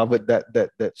 We've covered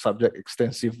that subject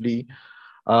extensively.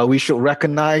 We should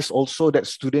recognize also that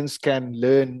students can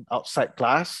learn outside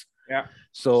class.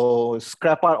 So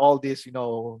scrap out all this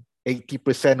 80%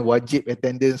 wajib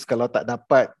attendance, kalau tak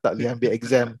dapat tak boleh ambil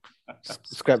exam.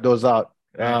 Scrap those out.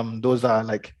 Those are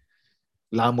like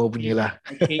lama punya lah.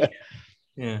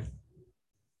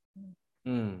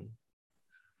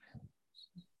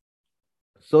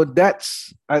 So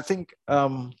that's, I think,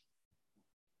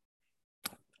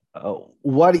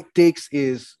 what it takes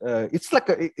is it's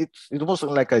almost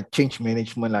like a change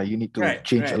management. You need to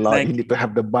change a lot. You need to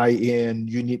have the buy-in.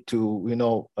 You need to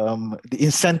the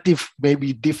incentive may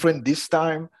be different this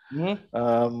time.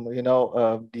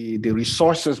 The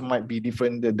resources might be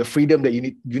different. The freedom that you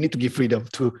need to give freedom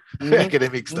to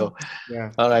academics though.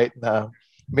 All right.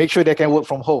 Make sure they can work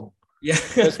from home.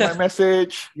 That's my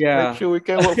message. Make sure we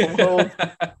can work from home.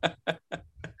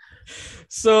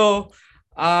 So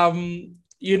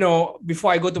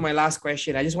before I go to my last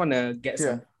question, I just want to get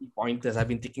some pointers. I've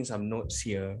been taking some notes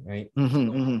here, right?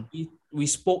 We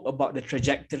spoke about the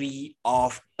trajectory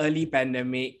of early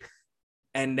pandemic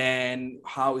and then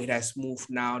how it has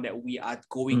moved now that we are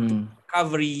going to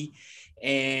recovery,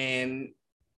 and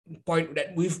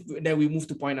we move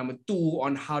to point number 2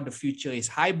 on how the future is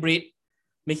hybrid,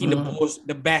 making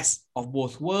the best of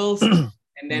both worlds, and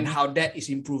then how that is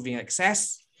improving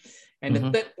access. And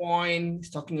the third point is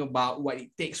talking about what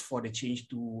it takes for the change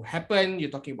to happen.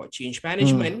 You're talking about change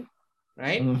management,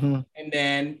 right? And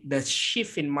then the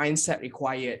shift in mindset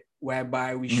required,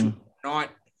 whereby we should not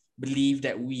believe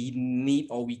that we need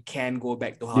or we can go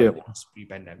back to how it was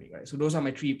pre-pandemic, right? So those are my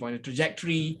 3 points: the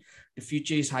trajectory, the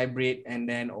future is hybrid, and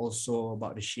then also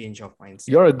about the change of mindset.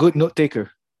 You're a good note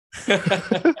taker.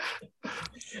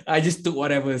 I just took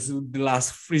whatever's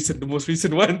the most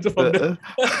recent one from the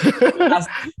last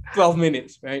 12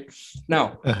 minutes, right?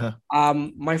 Now,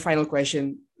 my final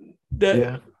question: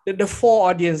 the 4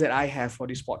 audience that I have for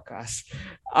this podcast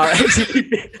are actually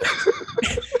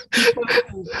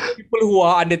people who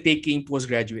are undertaking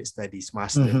postgraduate studies,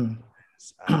 master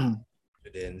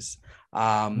students.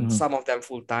 Some of them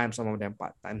full-time, some of them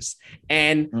part-times,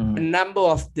 and a number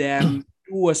of them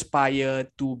who aspire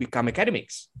to become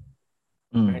academics.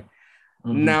 Right?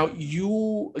 Now,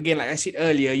 you, again, like I said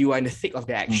earlier, you are in the thick of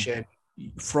the action.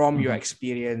 From your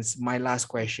experience, my last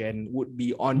question would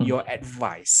be on your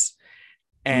advice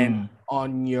and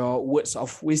on your words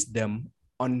of wisdom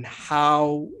on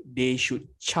how they should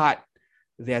chart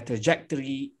their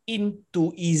trajectory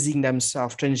into easing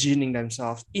themselves, transitioning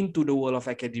themselves into the world of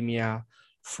academia.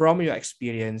 From your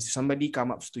experience, somebody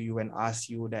comes up to you and asks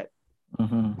you that,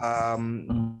 I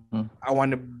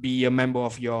want to be a member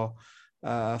of your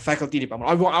faculty department.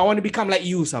 I want to become like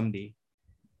you someday.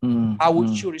 how would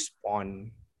you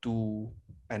respond to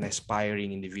an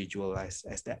aspiring individual as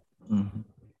that?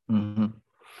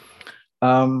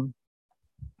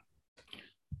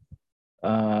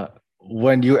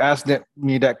 When you ask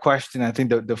me that question, I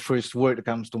think the first word that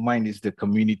comes to mind is the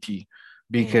community,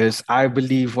 because I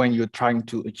believe when you're trying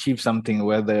to achieve something,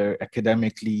 whether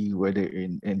academically, whether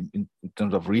in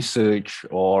terms of research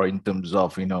or in terms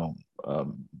of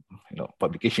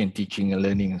publication, teaching and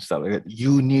learning and stuff like that,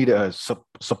 you need a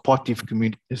supportive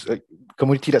community, a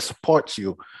community that supports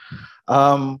you.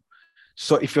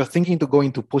 So if you're thinking to go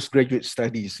into postgraduate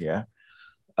studies,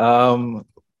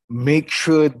 make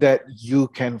sure that you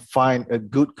can find a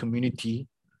good community,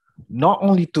 not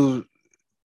only to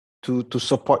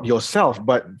support yourself,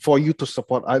 but for you to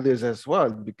support others as well.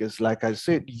 Because like I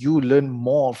said, you learn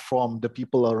more from the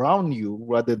people around you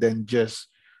rather than just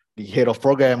the head of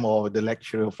program or the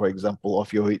lecturer, for example,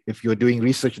 of if you're doing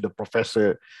research, the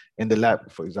professor in the lab,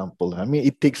 for example. I mean,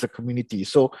 it takes a community.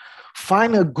 So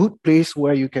find a good place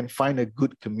where you can find a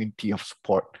good community of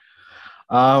support.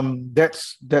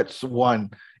 That's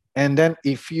one. And then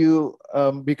if you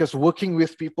because working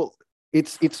with people,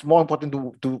 it's more important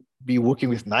to be working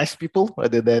with nice people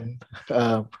rather than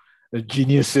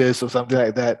geniuses or something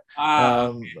like that.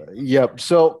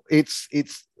 So it's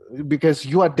because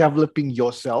you are developing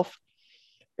yourself,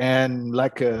 and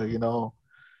like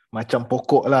macam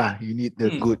pokok lah, you need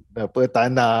the good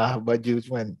tanah, baju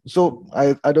semua. So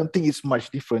I don't think it's much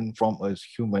different from us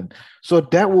human. So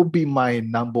that will be my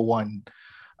number one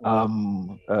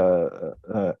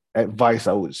advice,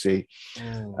 I would say.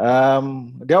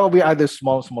 There will be other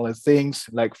smaller things,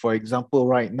 like for example,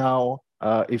 right now,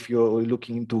 if you're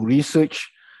looking into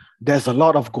research, there's a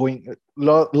lot of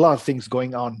things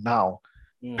going on now.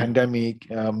 Pandemic,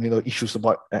 issues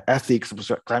about ethics,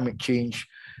 about climate change.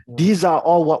 These are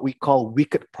all what we call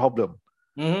wicked problem.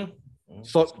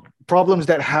 So problems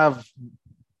that have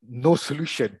no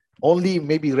solution, only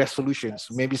maybe resolutions,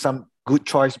 maybe some good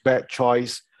choice, bad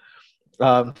choice.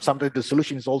 Sometimes the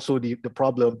solution is also the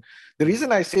problem. The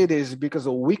reason I say this is because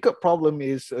a wicked problem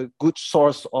is a good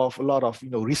source of a lot of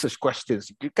research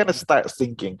questions. You kind of start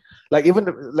thinking, like even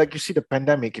like you see the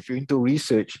pandemic. If you're into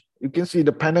research, you can see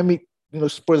the pandemic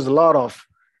spurs a lot of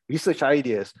research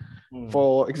ideas.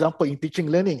 For example, in teaching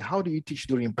learning, how do you teach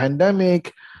during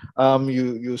pandemic?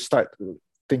 You start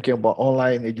thinking about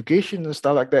online education and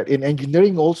stuff like that. In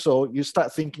engineering also, you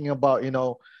start thinking about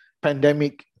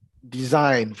pandemic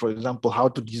design, for example, how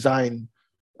to design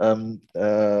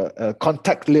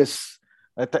contactless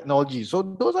technology. So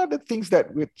those are the things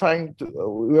that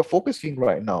we're focusing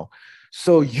right now.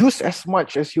 So use as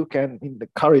much as you can in the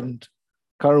current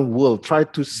world. Try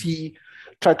to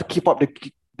keep up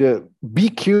be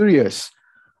curious.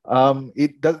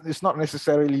 It's not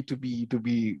necessarily to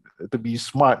be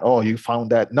smart. Oh, you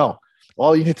found that. No,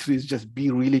 all you need to do is just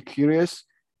be really curious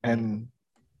and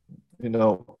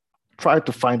try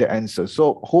to find the answer.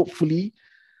 So hopefully,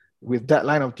 with that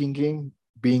line of thinking,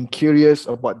 being curious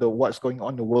about what's going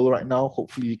on in the world right now,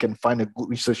 hopefully you can find a good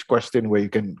research question where you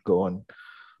can go on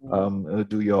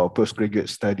do your postgraduate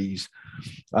studies.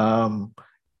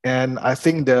 And I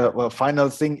think the final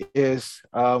thing is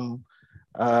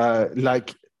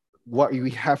like what we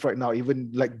have right now,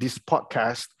 even like this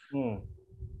podcast, you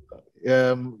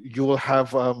will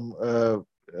have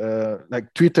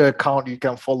like Twitter account you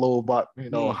can follow about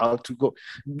how to go.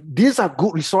 These are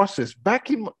good resources. Back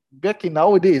in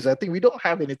nowadays, I think we don't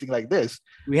have anything like this.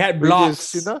 We had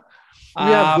blogs. We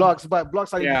have blogs, but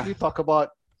blogs are usually talk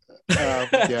about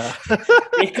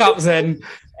breakups and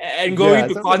going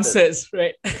to concerts,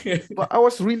 right? But I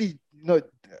was really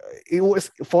it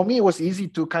was easy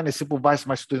to kind of supervise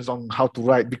my students on how to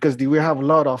write, because we have a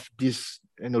lot of these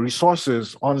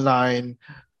resources online.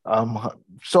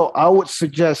 So I would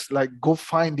suggest, like, go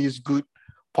find these good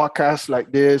podcasts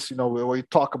like this, where we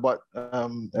talk about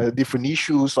different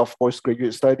issues of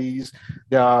postgraduate studies.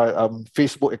 There are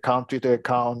Facebook accounts, Twitter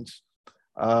accounts,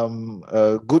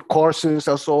 good courses,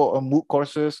 also MOOC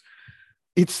courses.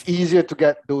 It's easier to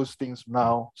get those things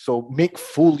now. So make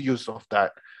full use of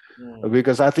that,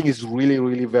 because I think it's really,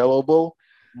 really valuable.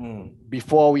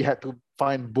 Before we had to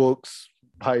find books,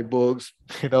 buy books,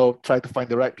 try to find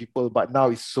the right people. But now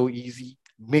it's so easy.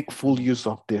 Make full use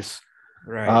of this.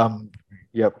 Right.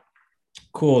 Yep.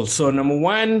 Cool. So number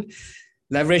one,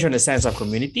 leverage on the sense of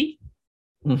community.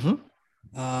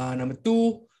 Number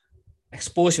two,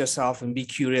 expose yourself and be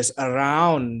curious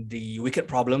around the wicked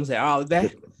problems that are out there.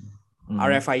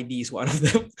 RFID is one of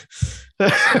them.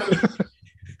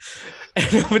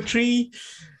 And number three,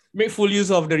 make full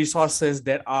use of the resources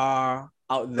that are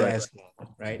out there,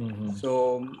 right?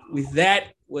 So with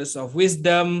that words of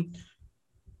wisdom,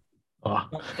 Oh,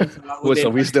 Dr. words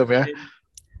of Salahuddin. wisdom, yeah.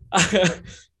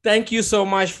 Thank you so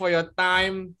much for your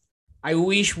time. I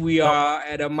wish we No. are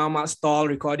at a mama stall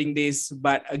recording this,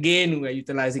 but again, we're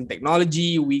utilizing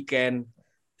technology. We can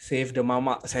save the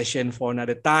mama session for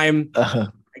another time. I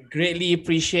greatly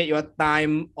appreciate your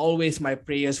time. Always my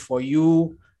prayers for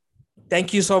you.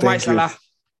 Thank you so much, Thank you. Salah.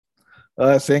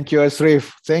 Thank you,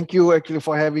 Asrif. Thank you actually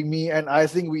for having me. And I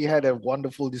think we had a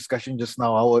wonderful discussion just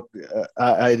now.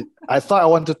 I thought I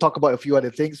wanted to talk about a few other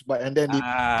things, and then it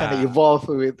kind of evolved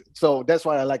with. So that's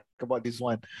what I like about this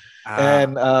one.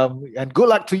 And good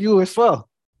luck to you as well.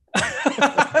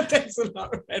 Thanks a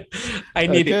lot, man. I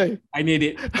need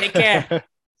it. Take care.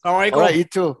 Assalamualaikum. All right, you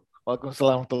too.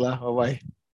 Waalaikumsalam. Bye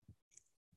bye.